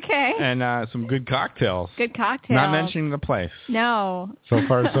 Okay. And some good cocktails. Good cocktails. Not mentioning the place. No. So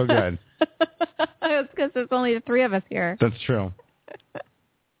far, so good. It's because there's only the three of us here. That's true.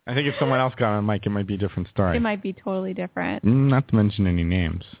 I think if someone else got on mic, it might be a different story. It might be totally different. Not to mention any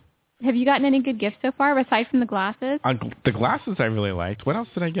names. Have you gotten any good gifts so far, aside from the glasses? The glasses I really liked. What else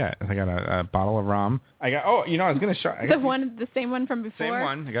did I get? I got a bottle of rum. I was going to show. The same one from before? Same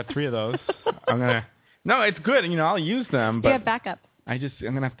one. I got 3 of those. No, it's good. I'll use them. But you have backups. I'm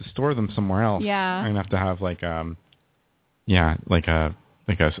going to have to store them somewhere else. Yeah. I'm going to have to have like a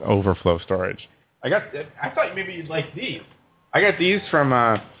overflow storage. I thought maybe you'd like these. I got these from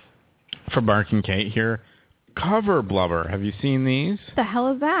Bark and Kate here. Cover blubber. Have you seen these? What the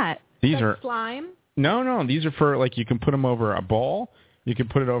hell is that? These are slime. No. These are for you can put them over a bowl. You can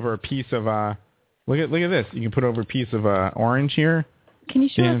put it over a piece of look at this. You can put over a piece of orange here. Can you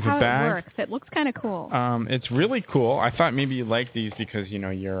show us how it works? It looks kind of cool. It's really cool. I thought maybe you'd like these because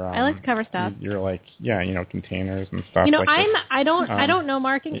you're. I like to cover stuff. You're like containers and stuff. I don't know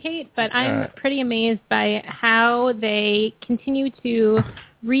Mark and Kate, but I'm pretty amazed by how they continue to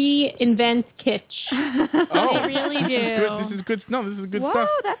reinvent kitsch. They really do. This is good. No, this is good Whoa, stuff.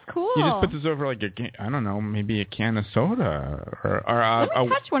 Whoa, that's cool. You just put this over I don't know, maybe a can of soda or Let me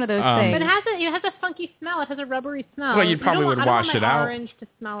touch one of those things. But it has a funky smell. It has a rubbery smell. Well, you probably would wash it out. Orange to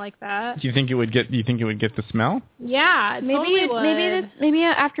smell like that. Do you think it would get? Do you think it would get the smell? Yeah, maybe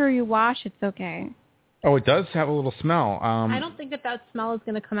after you wash, it's okay. Oh, it does have a little smell. I don't think that smell is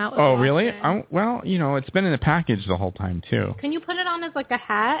going to come out. Oh, really? Well, it's been in the package the whole time too. Can you put it on as like a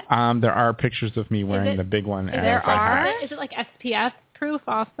hat? There are pictures of me wearing the big one. There are. Is it like SPF proof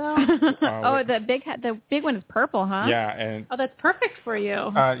also? The big one is purple, huh? Yeah, and that's perfect for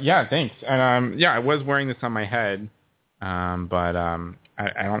you. Yeah, thanks. And I was wearing this on my head, but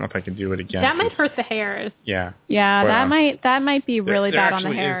I don't know if I could do it again. That might hurt the hairs. Yeah. Yeah, that might be really bad on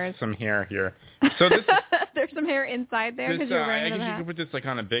the hairs. There some hair here. So this there's some hair inside there because you're wearing I guess you could put this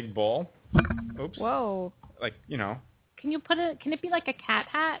on a big bowl. Oops. Whoa. Can you put it? Can it be like a cat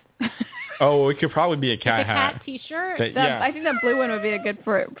hat? Oh, it could probably be a cat hat. A cat T-shirt. I think that blue one would be good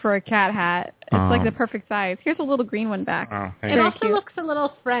for a cat hat. It's like the perfect size. Here's a little green one back. Oh, it also looks a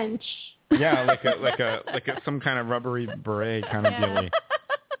little French. Yeah, like some kind of rubbery beret kind of deal.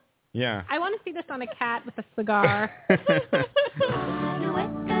 Yeah. I want to see this on a cat with a cigar.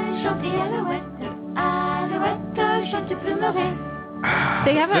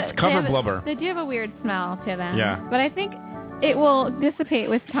 It's cover blubber. They do have a weird smell to them. Yeah. But I think it will dissipate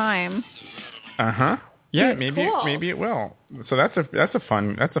with time. Yeah, maybe it will. So that's a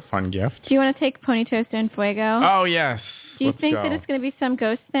fun gift. Do you want to take Pony Toast en Fuego? Oh yes. Do you think that it's going to be some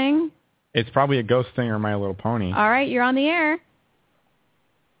ghost thing? It's probably a ghost thing or My Little Pony. All right, you're on the air.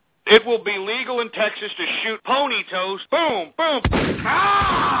 It will be legal in Texas to shoot pony toast. Boom, boom.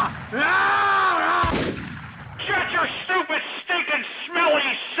 Shut your stupid, stinking,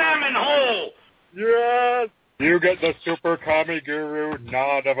 smelly salmon hole. Yes. You get the Super Kami Guru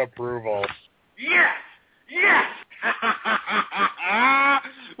nod of approval. Yes. Yes.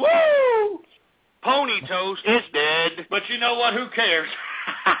 Woo! Pony toast is dead. But you know what? Who cares?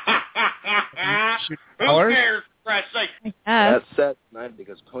 Who cares? For Christ's sake. That's sad tonight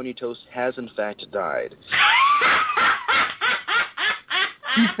because Pony Toast has in fact died.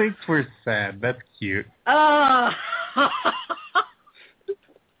 He thinks we're sad. That's cute. I'm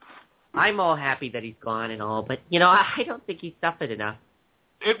all happy that he's gone and all, but, I don't think he suffered enough.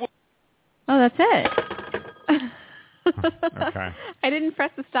 Oh, that's it. Okay. I didn't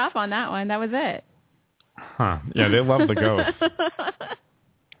press the stop on that one. That was it. Huh. Yeah, they love the ghosts.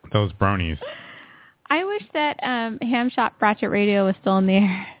 Those bronies. I wish that Ham Shop Ratchet Radio was still in the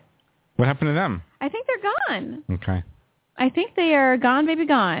air. What happened to them? I think they're gone. Okay. I think they are gone, baby,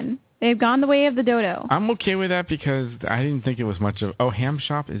 gone. They've gone the way of the dodo. I'm okay with that because I didn't think it was much of... Oh, Ham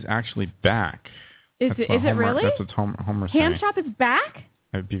Shop is actually back. Is it really? That's what Homer said. Ham Shop is back?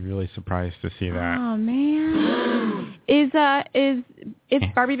 I'd be really surprised to see that. Oh, man. Is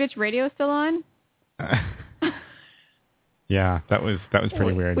Barbie Bitch Radio still on? Yeah, that was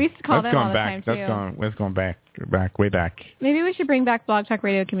pretty weird. We used to call them all the time, too. That's going back, way back. Maybe we should bring back Blog Talk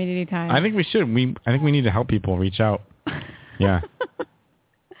Radio Community Time. I think we should. I think we need to help people reach out. Yeah.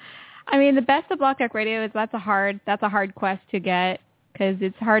 I mean, the best of Blog Talk Radio is that's a hard quest to get because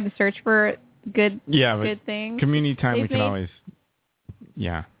it's hard to search for good things. Community Time we can always.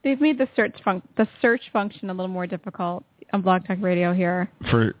 Yeah. They've made the search function a little more difficult on Blog Talk Radio here.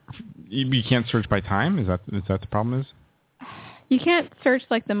 You can't search by time? Is that the problem is? You can't search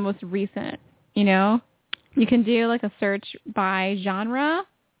like the most recent, you know? You can do like a search by genre.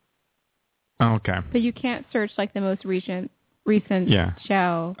 Oh, okay. But you can't search like the most recent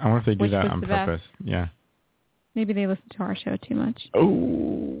show. I wonder if they do that on purpose. Yeah. Maybe they listen to our show too much.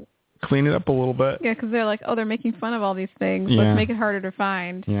 Oh. Clean it up a little bit. Yeah, because they're like, they're making fun of all these things. Yeah. Let's make it harder to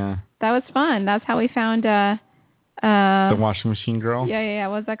find. Yeah. That was fun. That's how we found the washing machine girl? Yeah.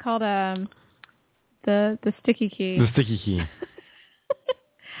 What's that called? The sticky key. The sticky key.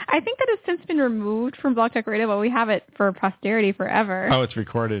 I think that has since been removed from Blog Talk Radio, but we have it for posterity forever. Oh, it's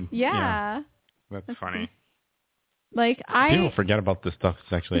recorded. Yeah. That's funny. People forget about this stuff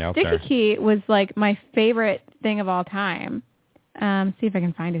that's actually out there. there. Sticky key was like my favorite thing of all time. See if I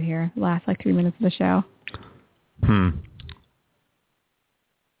can find it here. The last 3 minutes of the show.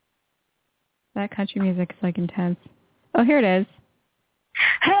 That country music is intense. Oh, here it is.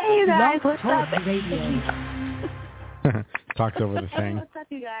 Hey, you guys, what's up? Talks over the thing. What's up,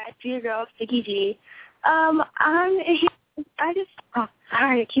 you guys? It's your girl, Sticky G. I'm here.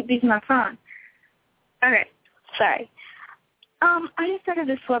 Sorry, I keep using my phone. Okay, sorry. I just started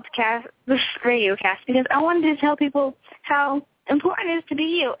this radio cast because I wanted to tell people how important it is to be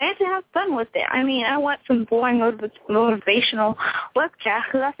you and to have fun with it. I mean, I want some boring motivational webcast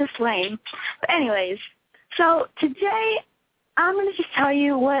because that's just lame. But anyways, so today I'm going to just tell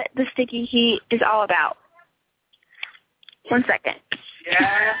you what the Sticky Key is all about. 1 second.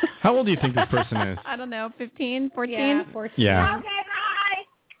 Yeah. How old do you think this person is? I don't know, 15, 14? Yeah, 14. Yeah. Okay,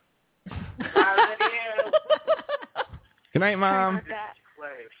 bye. Good night, Mom.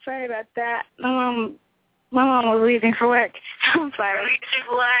 Sorry about that. My mom was leaving for work. I'm sorry.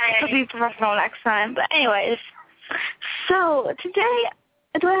 I'll be professional next time. But anyways, so today,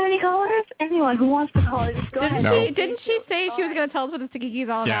 do I have any callers? Anyone who wants to call, just go ahead. Didn't she say she was going to tell us what the Sticky Key is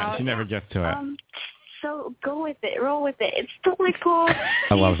all about? Yeah, she never gets to it. So go with it. Roll with it. It's totally cool.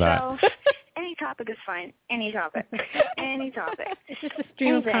 I love that. Any topic is fine. Any topic. It's just a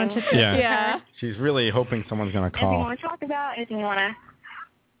stream of consciousness. Yeah. She's really hoping someone's going to call. Anything you want to talk about, anything you want to,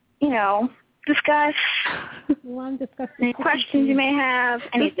 discuss. Any questions you may have,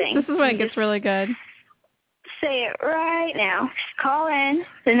 anything. This is when it gets really good. Say it right now. Just call in.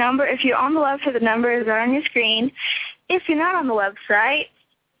 The number, if you're on the website, the number is right on your screen. If you're not on the website,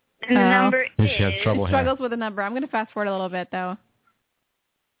 the number is... She has trouble here. Struggles with a number. I'm going to fast forward a little bit, though.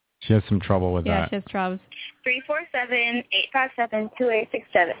 She has some trouble with that. Yeah, she has troubles.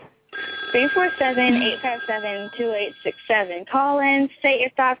 347-857-2867. 347-857-2867. Call in, state your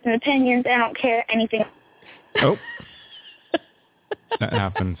thoughts and opinions. I don't care anything. Oh. That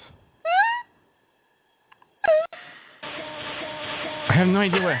happens. I have no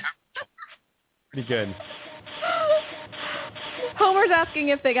idea what happened. Pretty good. Homer's asking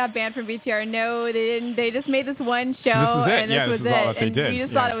if they got banned from BTR. No, they didn't. They just made this one show, and this was it. And we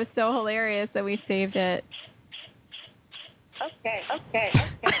just thought it was so hilarious that we saved it. Okay.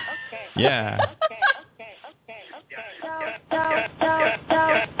 Yeah.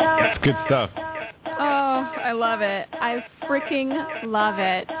 It's good stuff. Oh, I love it. I freaking love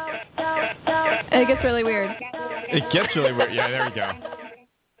it. And it gets really weird. It gets really weird. Yeah, there we go.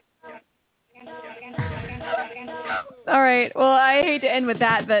 All right. Well, I hate to end with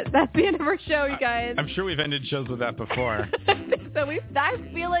that, but that's the end of our show, you guys. I'm sure we've ended shows with that before. So I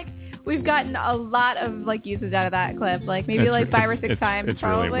feel like we've gotten a lot of uses out of that clip, maybe 5 or 6 times. It's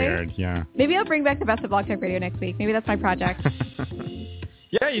probably. Really weird, yeah. Maybe I'll bring back the best of Blog Talk Radio next week. Maybe that's my project.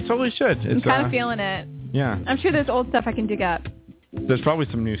 Yeah, you totally should. I'm kind of feeling it. Yeah. I'm sure there's old stuff I can dig up. There's probably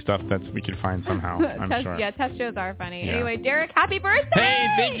some new stuff that we could find somehow, I'm sure. Yeah, test shows are funny. Yeah. Anyway, Dereck, happy birthday! Hey,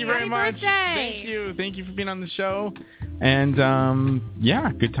 thank you very much. Birthday. Thank you for being on the show. And,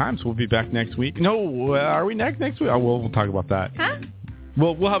 good times. We'll be back next week. No, are we next week? Oh, we'll talk about that. Huh?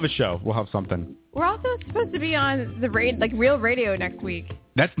 We'll have a show. We'll have something. We're also supposed to be on the real radio next week.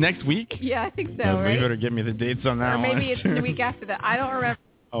 That's next week? Yeah, I think so, right? You better give me the dates on that or maybe one. it's the week after that. I don't remember.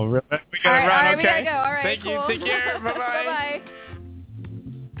 Oh, really? We All gotta run, right, okay. we gotta go. All right, Thank cool. you. Take care. Bye-bye. Bye-bye.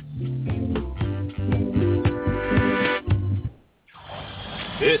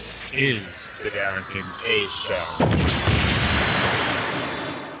 This is the Dereck and K Show.